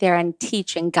be there and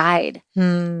teach and guide.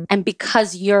 And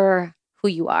because you're who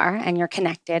you are and you're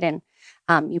connected and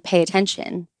you pay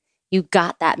attention, you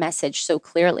got that message so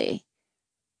clearly.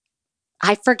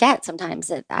 I forget sometimes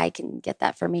that I can get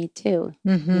that for me too.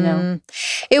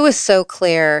 It was so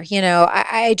clear.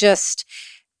 I just,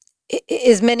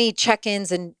 as many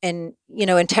check-ins and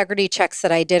integrity checks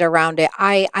that I did around it,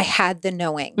 I had the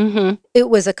knowing. It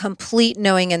was a complete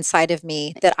knowing inside of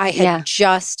me that I had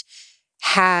just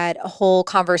had a whole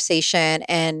conversation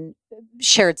and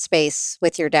shared space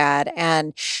with your dad.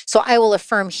 And so I will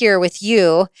affirm here with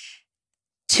you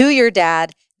to your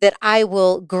dad that I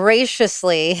will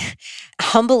graciously,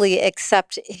 humbly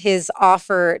accept his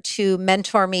offer to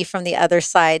mentor me from the other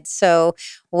side. So,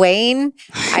 Wayne,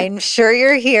 I'm sure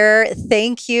you're here.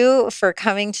 Thank you for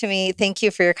coming to me. Thank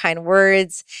you for your kind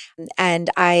words.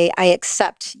 And I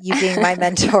accept you being my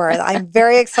mentor. I'm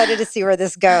very excited to see where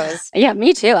this goes. Yeah,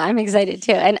 me too. I'm excited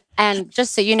too. And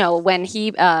just so you know, when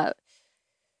he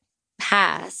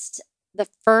passed, the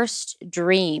first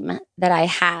dream that I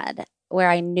had where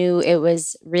I knew it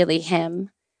was really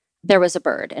him, there was a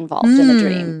bird involved in the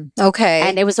dream. Okay.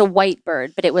 And it was a white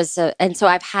bird, but it was and so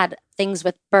I've had things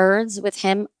with birds with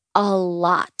him a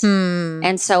lot.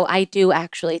 And so I do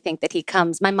actually think that he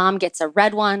comes. My mom gets a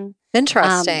red one.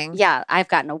 Interesting. Yeah, I've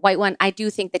gotten a white one. I do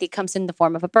think that he comes in the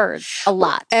form of a bird a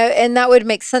lot. And that would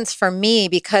make sense for me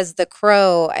because the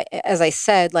crow, as I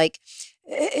said,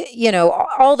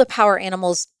 all the power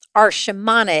animals are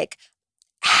shamanic.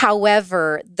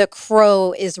 However, the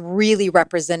crow is really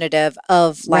representative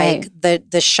of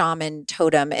the shaman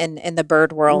totem in the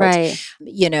bird world, and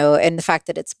the fact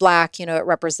that it's black, it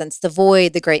represents the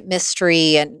void, the great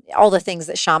mystery, and all the things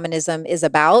that shamanism is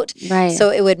about. Right. So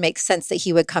it would make sense that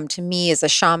he would come to me as a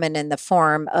shaman in the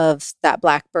form of that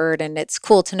black bird. And it's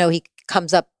cool to know he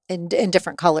comes up in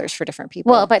different colors for different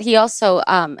people. Well, but he also,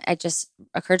 it just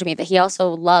occurred to me that he also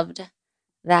loved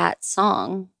that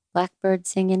song, Blackbird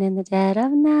Singing in the Dead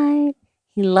of Night.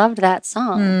 He loved that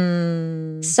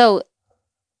song. So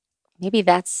maybe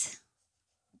that's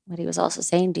what he was also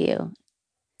saying to you.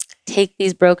 Take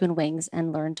these broken wings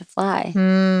and learn to fly.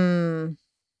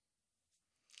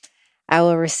 I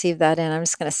will receive that in. I'm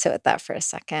just going to sit with that for a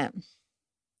second.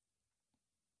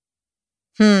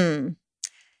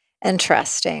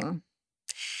 Interesting.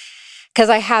 Because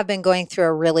I have been going through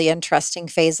a really interesting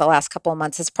phase the last couple of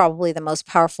months. It's probably the most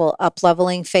powerful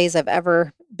up-leveling phase I've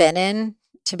ever been in,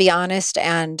 to be honest.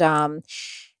 And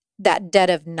that dead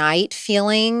of night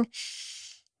feeling,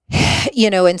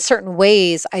 in certain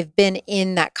ways, I've been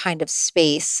in that kind of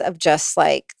space of just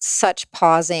such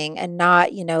pausing and not,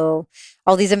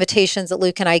 all these invitations that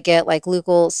Luke and I get, Luke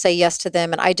will say yes to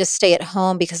them. And I just stay at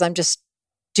home because I'm just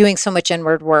doing so much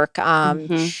inward work.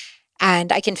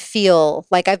 And I can feel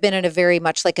I've been in a very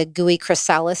much a gooey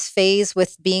chrysalis phase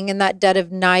with being in that dead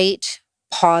of night,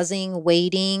 pausing,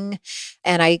 waiting.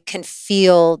 And I can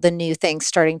feel the new things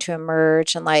starting to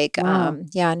emerge and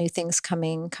new things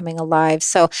coming alive.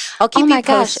 So I'll keep you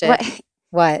posted. Gosh,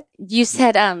 what? You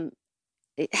said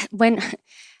when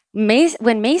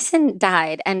Mason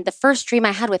died, and the first dream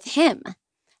I had with him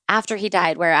after he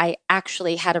died, where I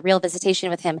actually had a real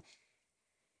visitation with him,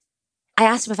 I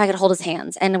asked him if I could hold his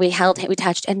hands, and we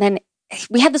touched, and then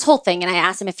we had this whole thing, and I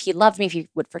asked him if he loved me, if he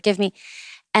would forgive me.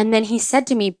 And then he said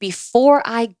to me, before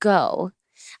I go,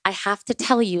 I have to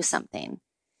tell you something.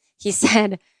 He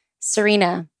said,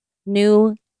 Serena,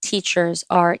 new teachers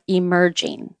are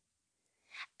emerging.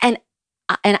 And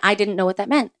I didn't know what that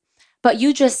meant. But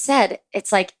you just said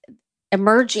it's like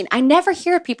emerging. I never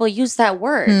hear people use that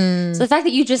word. So the fact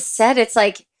that you just said it's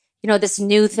like, this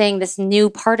new thing, this new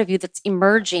part of you that's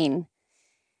emerging.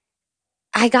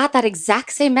 I got that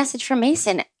exact same message from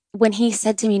Mason when he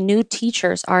said to me, new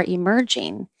teachers are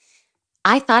emerging.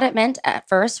 I thought it meant at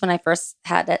first, when I first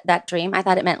had that dream, I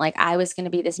thought it meant like I was going to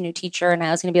be this new teacher and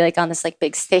I was going to be like on this like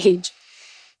big stage.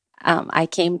 I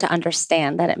came to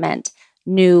understand that it meant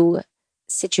new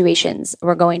situations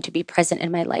were going to be present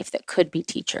in my life that could be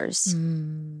teachers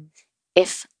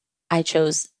if I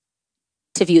chose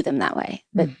to view them that way.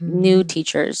 That new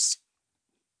teachers,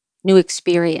 new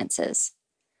experiences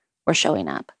were showing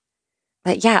up.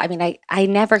 But yeah, I mean, I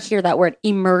never hear that word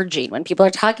emerging when people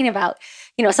are talking about,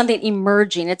 something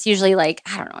emerging. It's usually like,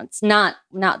 I don't know, it's not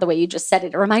the way you just said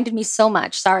it. It reminded me so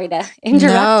much. Sorry to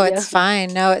interrupt No, you. it's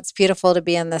fine. No, it's beautiful to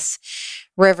be in this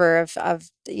river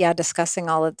of discussing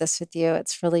all of this with you.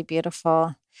 It's really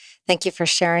beautiful. Thank you for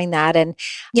sharing that. And,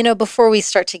 before we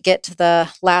start to get to the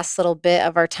last little bit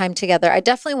of our time together, I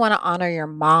definitely want to honor your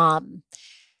mom.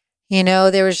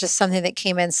 There was just something that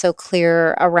came in so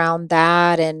clear around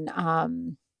that. And,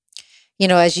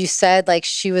 as you said, like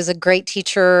she was a great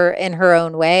teacher in her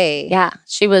own way. Yeah,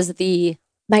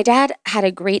 my dad had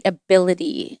a great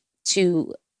ability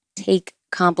to take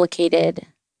complicated,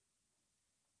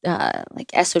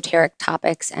 like esoteric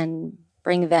topics and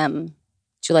bring them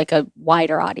to like a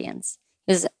wider audience.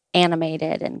 He was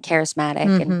animated and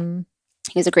charismatic and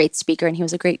he was a great speaker and he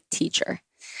was a great teacher.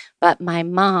 But my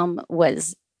mom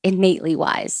was innately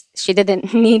wise. She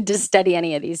didn't need to study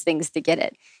any of these things to get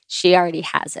it. She already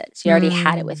has it. She already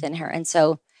had it within her. And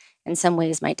so in some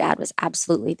ways, my dad was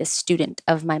absolutely the student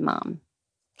of my mom.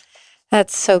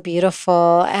 That's so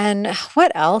beautiful. And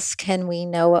what else can we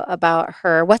know about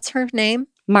her? What's her name?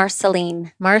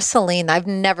 Marceline. Marceline. I've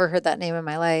never heard that name in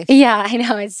my life. Yeah, I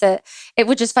know. It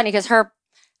was just funny because her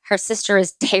sister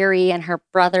is Terry and her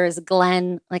brother is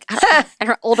Glenn. Like, and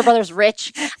her older brother's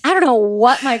Rich. I don't know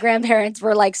what my grandparents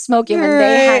were like smoking when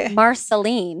they had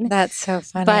Marceline. That's so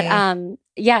funny. But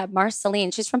yeah,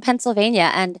 Marceline. She's from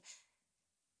Pennsylvania, and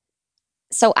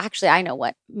so actually, I know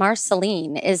what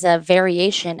Marceline is a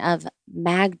variation of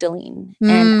Magdalene,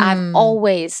 and I've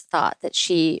always thought that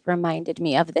she reminded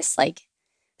me of this like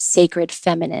sacred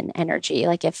feminine energy.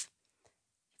 Like if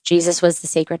Jesus was the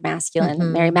sacred masculine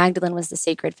and Mary Magdalene was the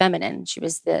sacred feminine, she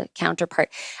was the counterpart.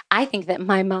 I think that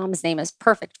my mom's name is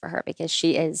perfect for her because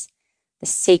she is the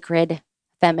sacred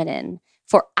feminine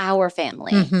for our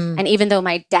family. And even though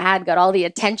my dad got all the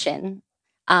attention,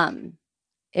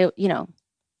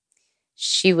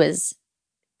 she was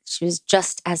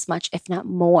just as much, if not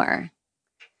more,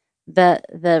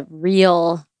 the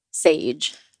real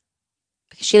sage.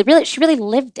 She really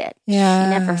lived it. Yeah.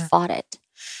 She never fought it.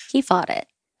 He fought it.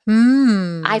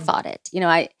 I fought it.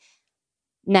 I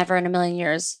never in a million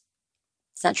years.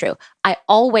 It's not true. I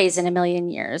always in a million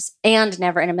years and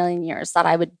never in a million years thought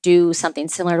I would do something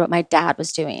similar to what my dad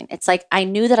was doing. It's like I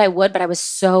knew that I would, but I was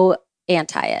so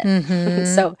anti it.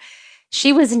 So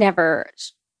she never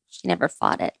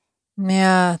fought it.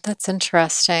 Yeah, that's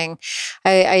interesting.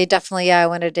 I definitely, I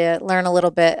wanted to learn a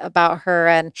little bit about her.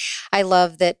 And I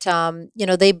love that,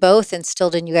 they both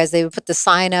instilled in you guys, they would put the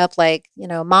sign up like,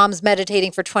 mom's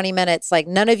meditating for 20 minutes. Like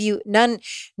none of you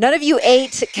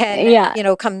 8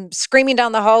 can, come screaming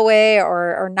down the hallway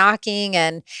or knocking.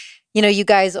 And, you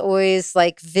guys always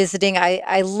like visiting.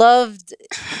 I loved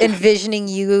envisioning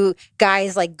you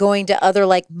guys like going to other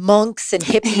like monks and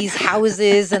hippies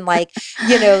houses and like,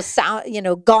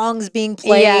 sound, gongs being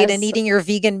played and eating your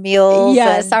vegan meals.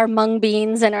 Yes, our mung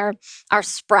beans and our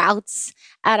sprouts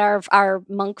at our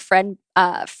monk friend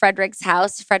Frederick's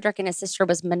house. Frederick and his sister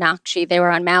was Meenakshi. They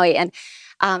were on Maui, and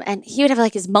he would have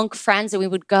like his monk friends, and we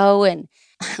would go and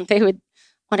they would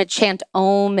want to chant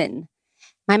Om, and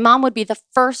my mom would be the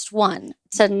first one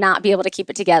to not be able to keep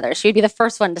it together. She would be the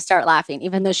first one to start laughing,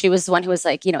 even though she was the one who was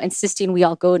like, insisting we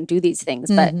all go and do these things.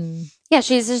 But yeah,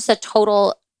 she's just a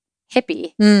total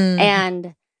hippie.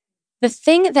 And the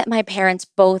thing that my parents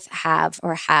both have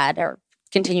or had or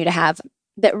continue to have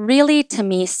that really to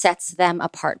me sets them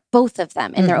apart, both of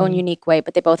them in their own unique way,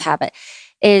 but they both have it,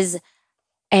 is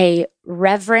a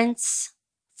reverence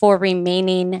for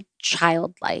remaining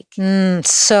childlike.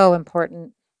 So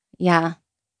important. Yeah.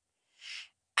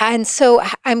 And so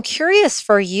I'm curious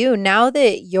for you, now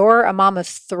that you're a mom of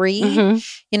 3,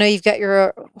 you've got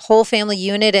your whole family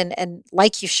unit and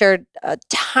like you shared a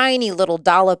tiny little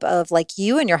dollop of like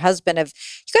you and your husband you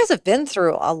guys have been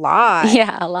through a lot.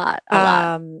 Yeah, a lot.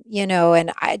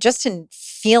 And I just in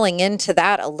feeling into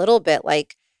that a little bit,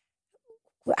 like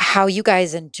how you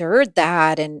guys endured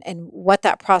that and what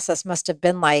that process must have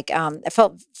been like. It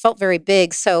felt very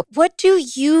big. So what do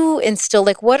you instill?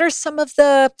 Like what are some of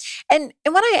the and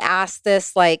when I ask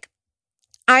this, like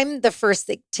I'm the first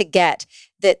to get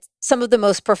that some of the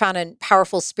most profound and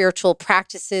powerful spiritual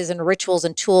practices and rituals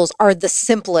and tools are the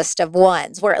simplest of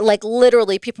ones, where like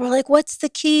literally people are like, what's the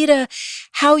key to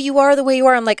how you are the way you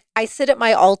are? I'm like, I sit at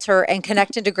my altar and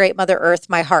connect into Great Mother Earth,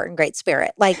 my heart and Great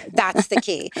Spirit. Like that's the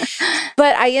key.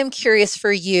 But I am curious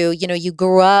for you, you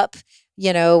grew up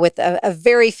with a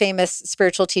very famous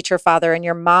spiritual teacher father, and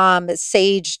your mom,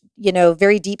 sage,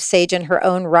 very deep sage in her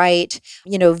own right,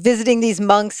 visiting these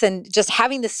monks and just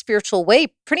having this spiritual way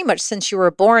pretty much since you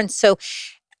were born. So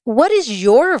what is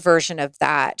your version of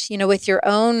that, with your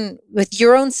own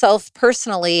self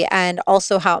personally, and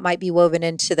also how it might be woven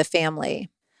into the family?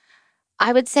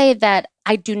 I would say that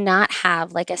I do not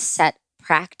have like a set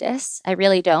practice. I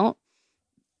really don't.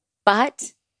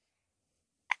 But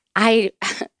I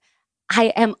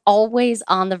am always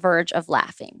on the verge of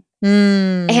laughing.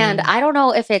 And I don't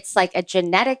know if it's like a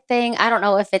genetic thing. I don't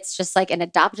know if it's just like an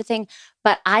adopted thing.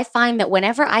 But I find that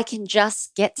whenever I can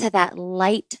just get to that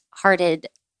light-hearted,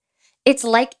 it's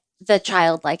like the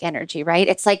childlike energy, right?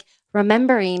 It's like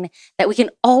remembering that we can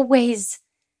always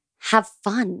have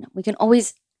fun. We can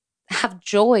always have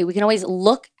joy. We can always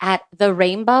look at the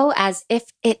rainbow as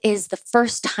if it is the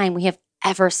first time we have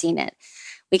ever seen it.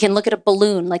 We can look at a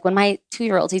balloon. Like when my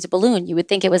 2-year-old sees a balloon, you would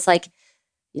think it was like,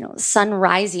 sun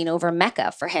rising over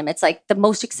Mecca for him. It's like the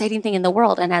most exciting thing in the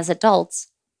world. And as adults,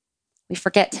 we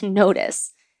forget to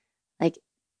notice like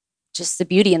just the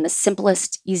beauty and the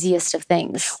simplest, easiest of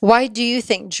things. Why do you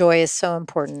think joy is so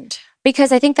important?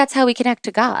 Because I think that's how we connect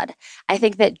to God. I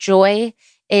think that joy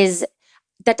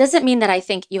that doesn't mean that I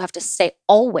think you have to stay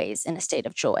always in a state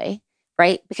of joy,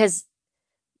 right? Because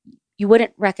you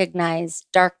wouldn't recognize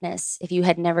darkness if you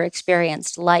had never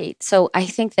experienced light. So I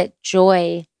think that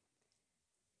joy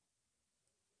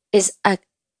is a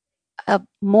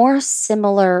more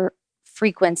similar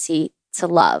frequency to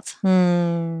love.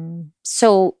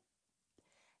 So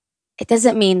it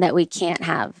doesn't mean that we can't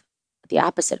have the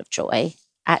opposite of joy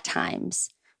at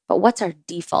times. But what's our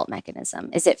default mechanism?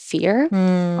 Is it fear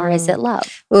or is it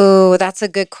love? Ooh, that's a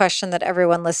good question that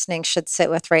everyone listening should sit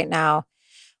with right now.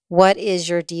 What is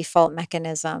your default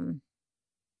mechanism?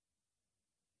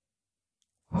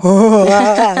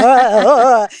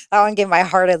 That one gave my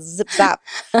heart a zip zap.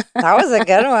 That was a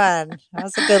good one. That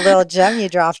was a good little gem you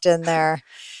dropped in there.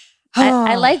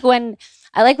 I like when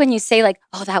you say like,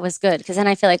 oh, that was good. Because then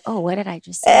I feel like, oh, what did I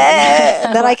just say?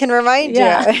 Then I can remind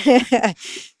you.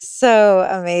 So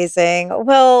amazing.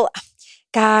 Well,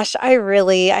 gosh, I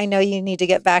know you need to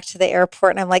get back to the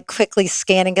airport, and I'm like quickly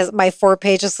scanning because my 4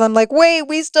 pages. So I'm like, wait,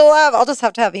 we still have, I'll just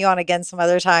have to have you on again some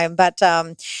other time. But,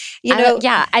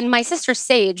 yeah. And my sister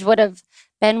Sage would have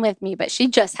been with me, but she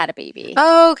just had a baby.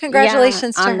 Oh,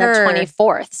 congratulations to her. On the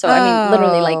 24th. So, I mean,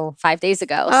 literally like 5 days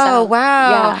ago. Oh, so,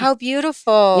 wow. Yeah. How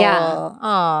beautiful. Yeah.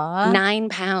 Aw. 9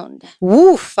 pound.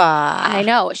 Woofa. I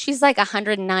know. She's like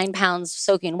 109 pounds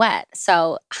soaking wet.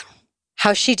 So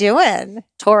how's she doing?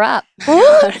 Tore up.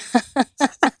 Keeping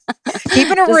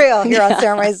it real here on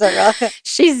Ceremony Circle.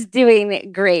 She's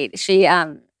doing great. She's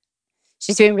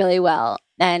doing really well.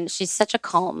 And she's such a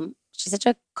calm,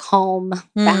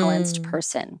 balanced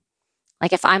person.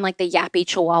 Like if I'm like the yappy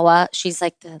chihuahua, she's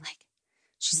the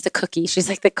cookie. She's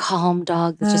like the calm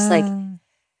dog that's just like,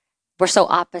 we're so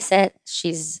opposite.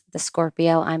 She's the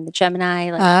Scorpio. I'm the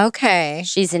Gemini. Like, okay.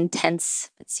 She's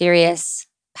intense, but serious,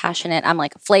 passionate. I'm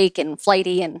like a flake and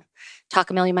flighty and talk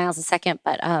a million miles a second.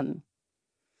 But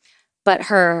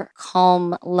her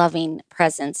calm, loving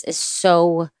presence is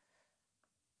so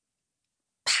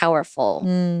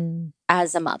powerful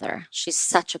as a mother. She's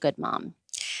such a good mom.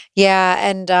 Yeah.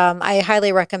 And I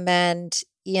highly recommend,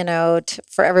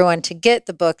 for everyone to get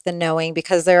the book, The Knowing,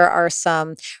 because there are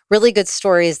some really good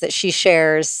stories that she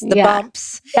shares. The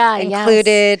bumps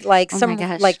included, like some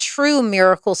like true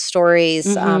miracle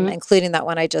stories, including that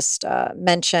one I just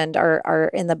mentioned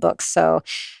are in the book. So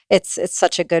it's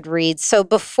such a good read. So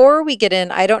before we get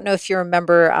in, I don't know if you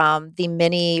remember the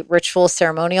mini ritual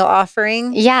ceremonial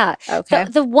offering. Yeah. Okay.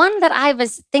 The one that I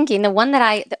was thinking,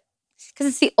 because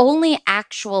it's the only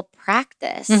actual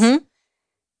practice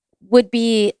would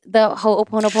be the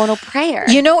Ho'oponopono prayer.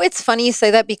 You know, it's funny you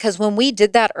say that because when we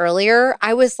did that earlier,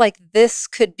 I was like, this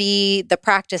could be the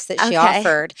practice that she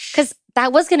offered. Because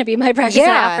that was going to be my practice that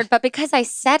I offered, but because I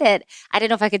said it, I didn't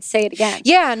know if I could say it again.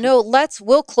 Yeah, no,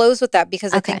 we'll close with that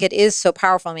because I think it is so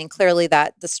powerful. I mean, clearly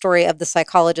that the story of the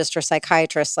psychologist or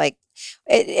psychiatrist, like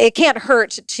it can't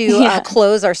hurt to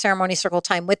close our ceremony circle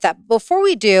time with that. Before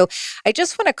we do, I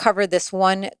just want to cover this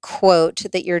one quote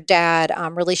that your dad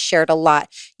really shared a lot.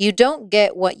 You don't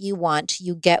get what you want,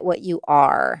 you get what you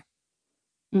are.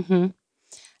 Mm-hmm.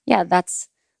 Yeah, that's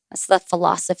the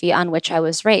philosophy on which I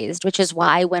was raised, which is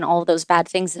why when all those bad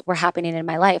things that were happening in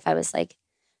my life, I was like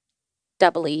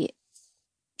doubly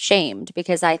shamed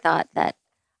because I thought that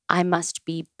I must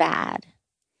be bad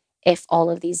if all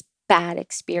of these bad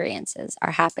experiences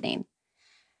are happening.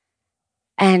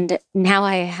 And now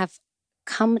I have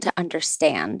come to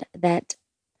understand that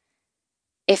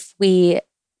if we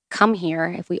come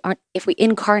here, if we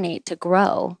incarnate to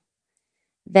grow,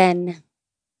 then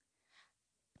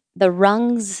the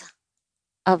rungs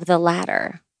of the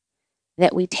ladder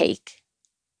that we take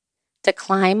to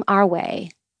climb our way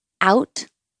out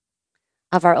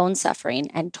of our own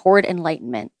suffering and toward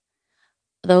enlightenment,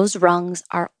 those rungs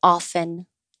are often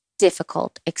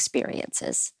difficult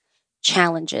experiences,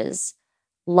 challenges,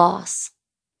 loss,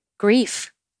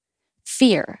 grief,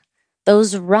 fear.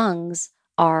 Those rungs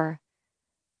are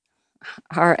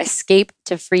our escape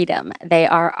to freedom. They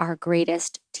are our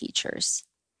greatest teachers.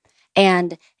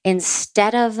 And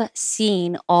instead of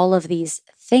seeing all of these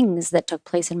things that took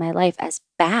place in my life as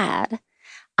bad,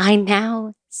 I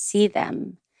now see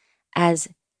them as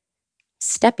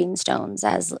stepping stones,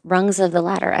 as rungs of the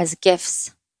ladder, as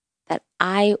gifts that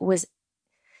I was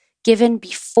given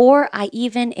before I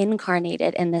even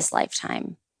incarnated in this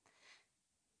lifetime,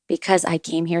 because I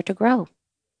came here to grow.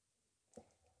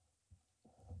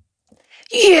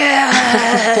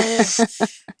 Yes.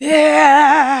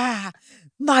 Yeah.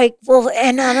 Mike, we'll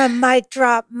end on a mic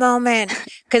drop moment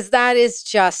because that is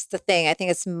just the thing. I think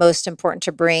it's most important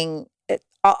to bring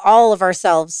all of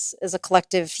ourselves as a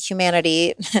collective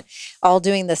humanity, all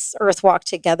doing this earth walk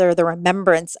together, the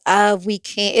remembrance of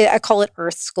I call it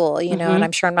Earth School, you know, and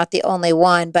I'm sure I'm not the only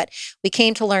one, but we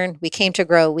came to learn, we came to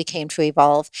grow, we came to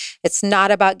evolve. It's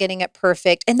not about getting it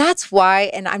perfect. And that's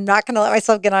why, and I'm not going to let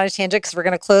myself get on a tangent because we're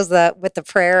going to close with the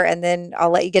prayer and then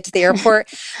I'll let you get to the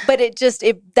airport. But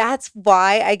that's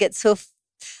why I get so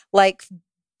like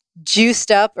juiced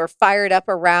up or fired up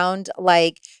around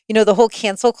like, you know, the whole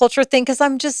cancel culture thing. Cause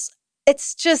we're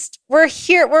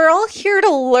all here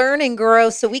to learn and grow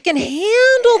so we can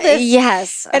handle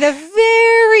this in a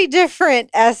very different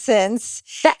essence.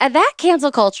 That cancel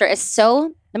culture is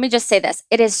so, let me just say this.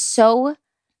 It is so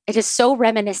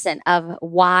reminiscent of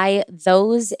why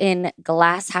those in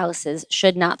glass houses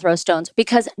should not throw stones,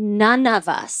 because none of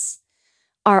us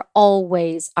are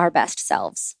always our best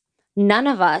selves. None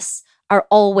of us are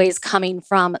always coming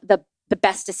from the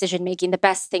best decision making, the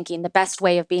best thinking, the best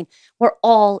way of being. We're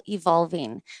all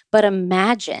evolving. But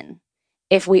imagine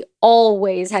if we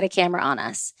always had a camera on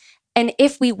us, and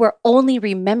if we were only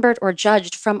remembered or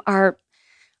judged from our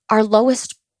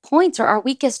lowest points or our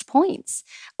weakest points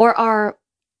or our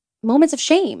moments of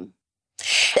shame.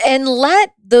 And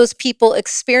let those people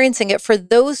experiencing it, for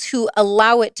those who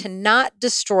allow it to not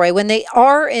destroy, when they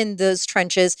are in those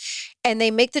trenches and they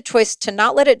make the choice to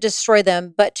not let it destroy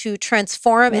them, but to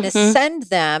transform and ascend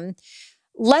them,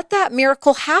 let that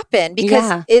miracle happen,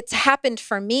 because it's happened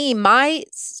for me. My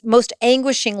most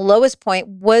anguishing, lowest point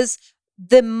was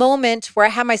the moment where I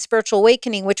had my spiritual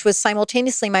awakening, which was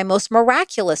simultaneously my most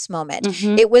miraculous moment.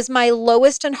 It was my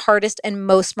lowest and hardest and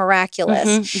most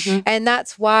miraculous. And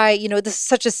that's why, you know, this is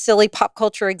such a silly pop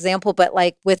culture example, but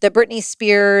like with the Britney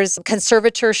Spears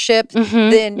conservatorship,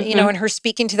 then, you know, and her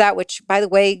speaking to that, which by the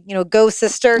way, you know, go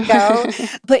sister, go.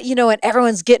 But, you know, and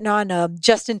everyone's getting on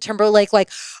Justin Timberlake, like,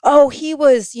 oh, he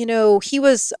was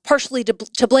partially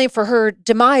to blame for her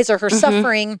demise or her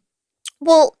suffering.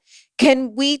 Well,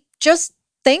 can we just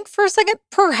think for a second?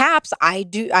 Perhaps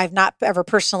I've not ever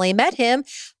personally met him,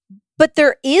 but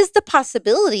there is the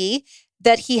possibility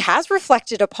that he has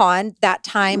reflected upon that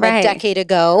time a decade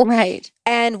ago. Right.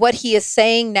 And what he is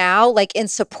saying now, like in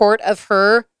support of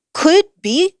her, could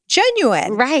be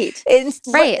genuine. Right.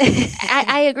 Right.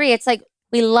 I agree. It's like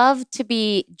we love to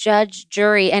be judge,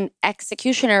 jury, and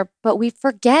executioner, but we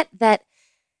forget that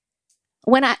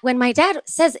when my dad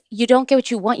says you don't get what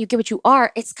you want, you get what you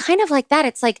are, it's kind of like that.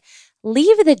 It's like,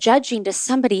 leave the judging to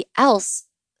somebody else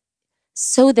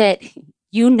so that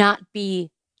you not be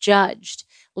judged.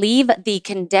 Leave the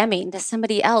condemning to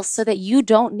somebody else so that you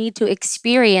don't need to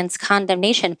experience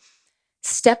condemnation.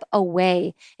 Step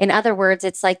away. In other words,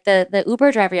 it's like the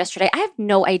Uber driver yesterday. I have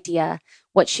no idea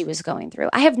what she was going through.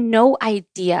 I have no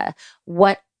idea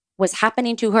what was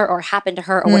happening to her or happened to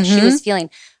her or what she was feeling.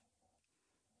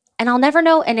 And I'll never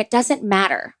know. And it doesn't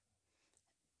matter,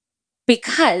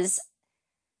 because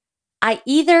I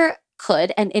either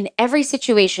could, and in every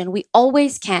situation, we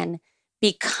always can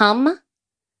become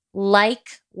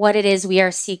like what it is we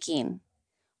are seeking,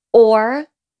 or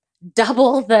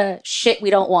double the shit we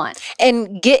don't want.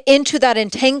 And get into that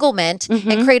entanglement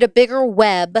and create a bigger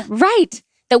web. Right.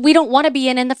 That we don't want to be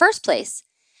in the first place.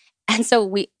 And so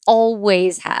we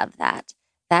always have that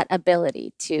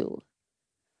ability to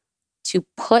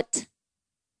put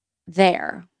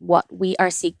there what we are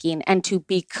seeking and to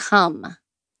become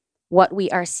what we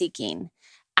are seeking.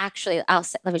 Actually,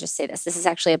 let me just say this. This is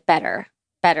actually a better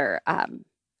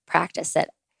practice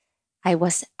that I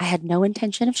had no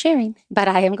intention of sharing, but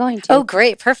I am going to. Oh,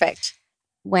 great. Perfect.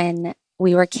 When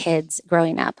we were kids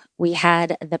growing up, we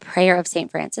had the prayer of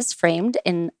St. Francis framed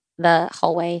in the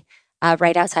hallway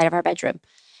right outside of our bedroom.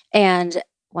 And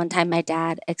one time my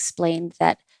dad explained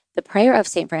that the prayer of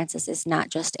St. Francis is not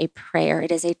just a prayer.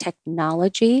 It is a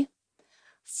technology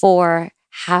for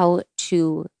how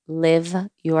to live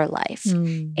your life.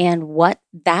 And what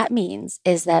that means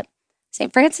is that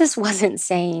St. Francis wasn't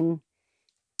saying,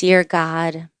 "Dear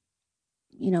God,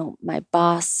 my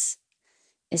boss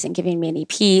isn't giving me any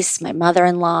peace. My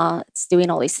mother-in-law is doing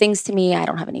all these things to me. I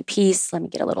don't have any peace. Let me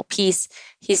get a little peace."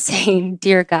 He's saying,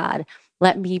 "Dear God,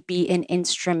 let me be an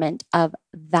instrument of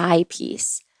thy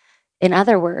peace." In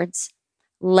other words,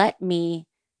 let me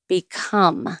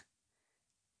become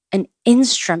an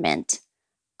instrument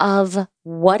of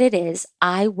what it is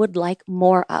I would like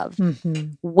more of.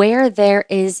 Where there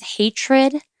is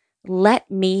hatred, let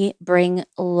me bring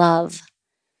love.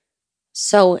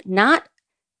 So I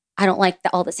don't like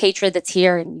all this hatred that's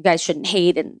here and you guys shouldn't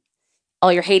hate and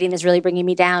all your hating is really bringing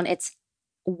me down. It's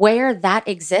where that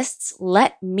exists,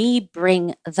 let me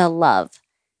bring the love.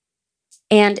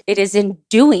 And it is in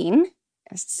doing,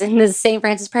 this is in the St.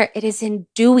 Francis prayer, it is in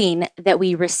doing that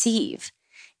we receive.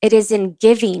 It is in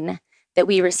giving that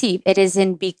we receive. It is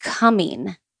in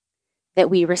becoming that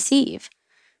we receive.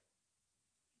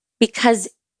 Because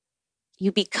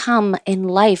you become in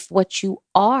life what you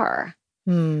are,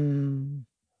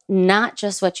 not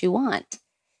just what you want.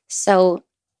 So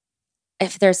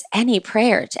if there's any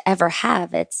prayer to ever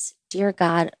have, it's, "Dear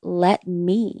God, let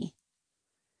me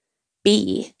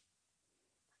be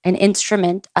an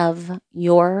instrument of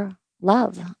your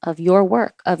love, of your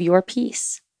work, of your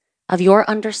peace, of your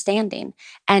understanding.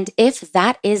 And if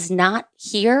that is not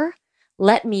here,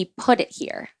 let me put it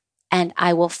here and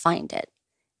I will find it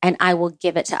and I will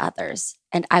give it to others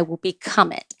and I will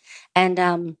become it."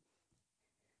 And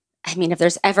if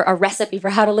there's ever a recipe for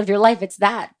how to live your life, it's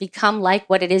that. Become like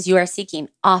what it is you are seeking.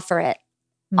 Offer it.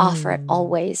 Offer it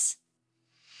always.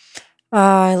 Oh,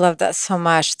 I love that so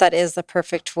much. That is the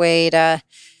perfect way to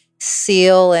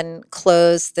seal and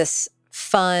close this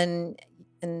fun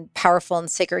and powerful and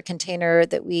sacred container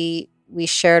that we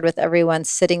shared with everyone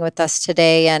sitting with us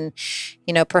today. And,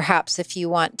 perhaps if you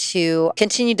want to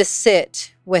continue to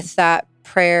sit with that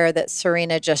prayer that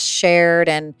Serena just shared,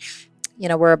 and,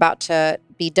 we're about to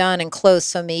be done and close.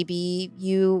 So maybe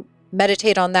you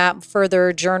meditate on that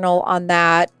further, journal on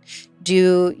that,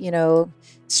 do,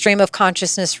 stream of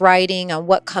consciousness writing on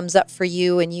what comes up for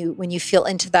you. And when you feel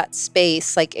into that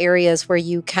space, like areas where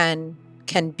you can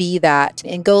be that,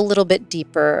 and go a little bit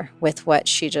deeper with what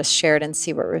she just shared and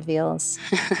see what reveals.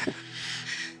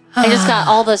 I just got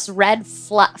all this red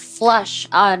flush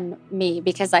on me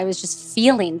because I was just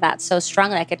feeling that so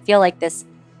strongly. I could feel like this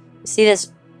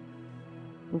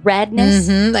redness.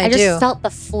 I just felt the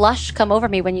flush come over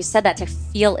me when you said that, to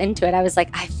feel into it. I was like,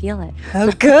 I feel it. Oh,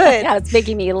 good. Yeah, it's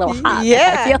making me a little hot.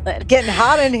 Yeah, I feel it. Getting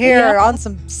hot in here on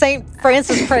some St.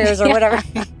 Francis prayers or whatever.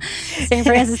 St.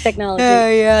 Francis technology.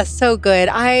 Yeah, so good.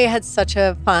 I had such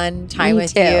a fun time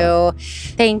with you.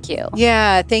 Thank you.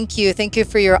 Yeah, thank you. Thank you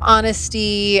for your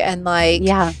honesty and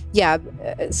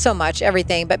so much,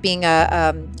 everything, but being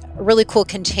a really cool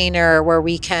container where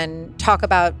we can talk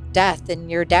about death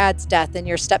and your dad's death and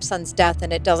your stepson's death,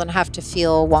 and it doesn't have to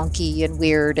feel wonky and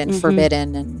weird and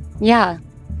forbidden. And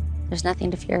there's nothing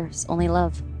to fear. It's only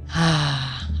love.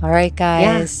 All right,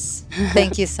 guys. Yeah.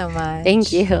 Thank you so much.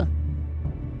 Thank you.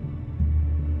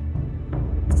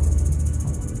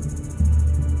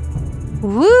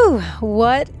 Woo!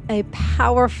 What a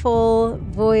powerful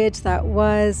voyage that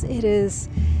was. It is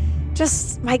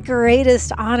just my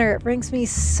greatest honor. It brings me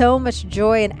so much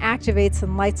joy and activates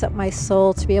and lights up my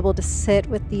soul to be able to sit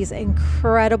with these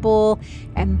incredible,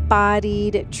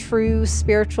 embodied, true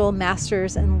spiritual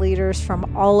masters and leaders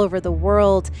from all over the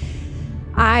world.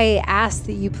 I ask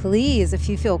that you please, if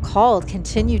you feel called,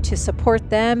 continue to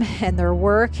support them and their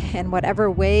work in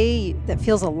whatever way that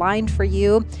feels aligned for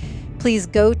you. Please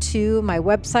go to my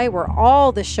website where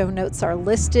all the show notes are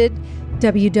listed,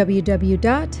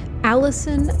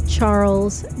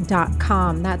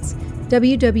 www.allisoncharles.com. That's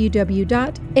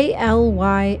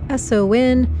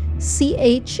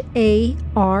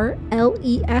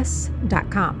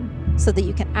www.allisoncharles.com, so that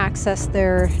you can access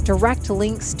their direct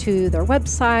links to their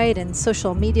website and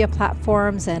social media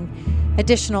platforms and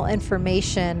additional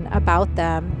information about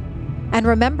them. And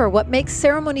remember, what makes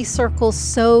Ceremony Circles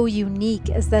so unique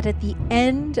is that at the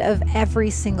end of every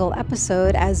single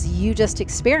episode, as you just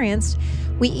experienced,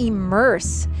 we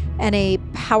immerse in a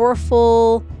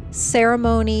powerful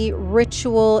ceremony,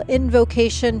 ritual,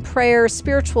 invocation, prayer,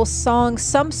 spiritual song,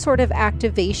 some sort of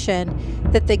activation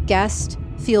that the guest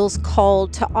feels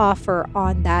called to offer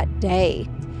on that day.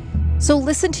 So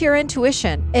listen to your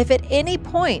intuition. If at any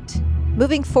point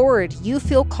moving forward, you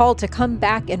feel called to come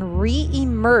back and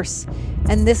re-immerse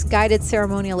in this guided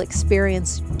ceremonial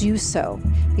experience, do so.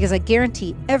 Because I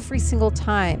guarantee every single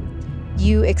time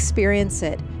you experience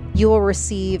it, you will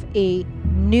receive a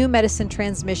new medicine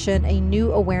transmission, a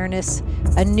new awareness,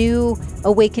 a new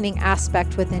awakening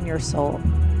aspect within your soul.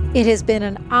 It has been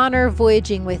an honor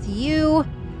voyaging with you.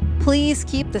 Please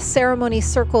keep the Ceremony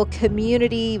Circle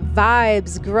community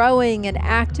vibes growing and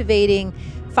activating.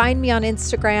 Find me on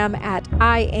Instagram at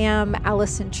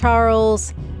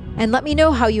 @IamAllisonCharles, and let me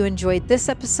know how you enjoyed this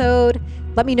episode.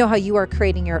 Let me know how you are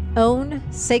creating your own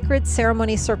sacred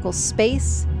Ceremony Circle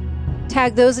space.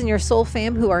 Tag those in your soul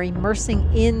fam who are immersing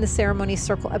in the Ceremony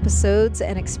Circle episodes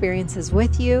and experiences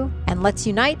with you. And let's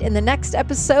unite in the next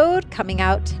episode coming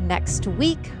out next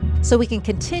week so we can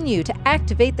continue to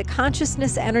activate the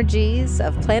consciousness energies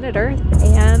of planet Earth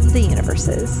and the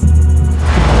universes.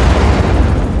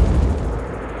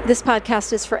 This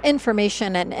podcast is for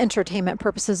information and entertainment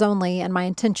purposes only, and my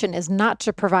intention is not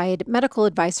to provide medical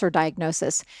advice or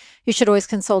diagnosis. You should always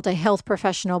consult a health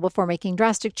professional before making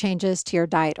drastic changes to your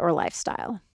diet or lifestyle.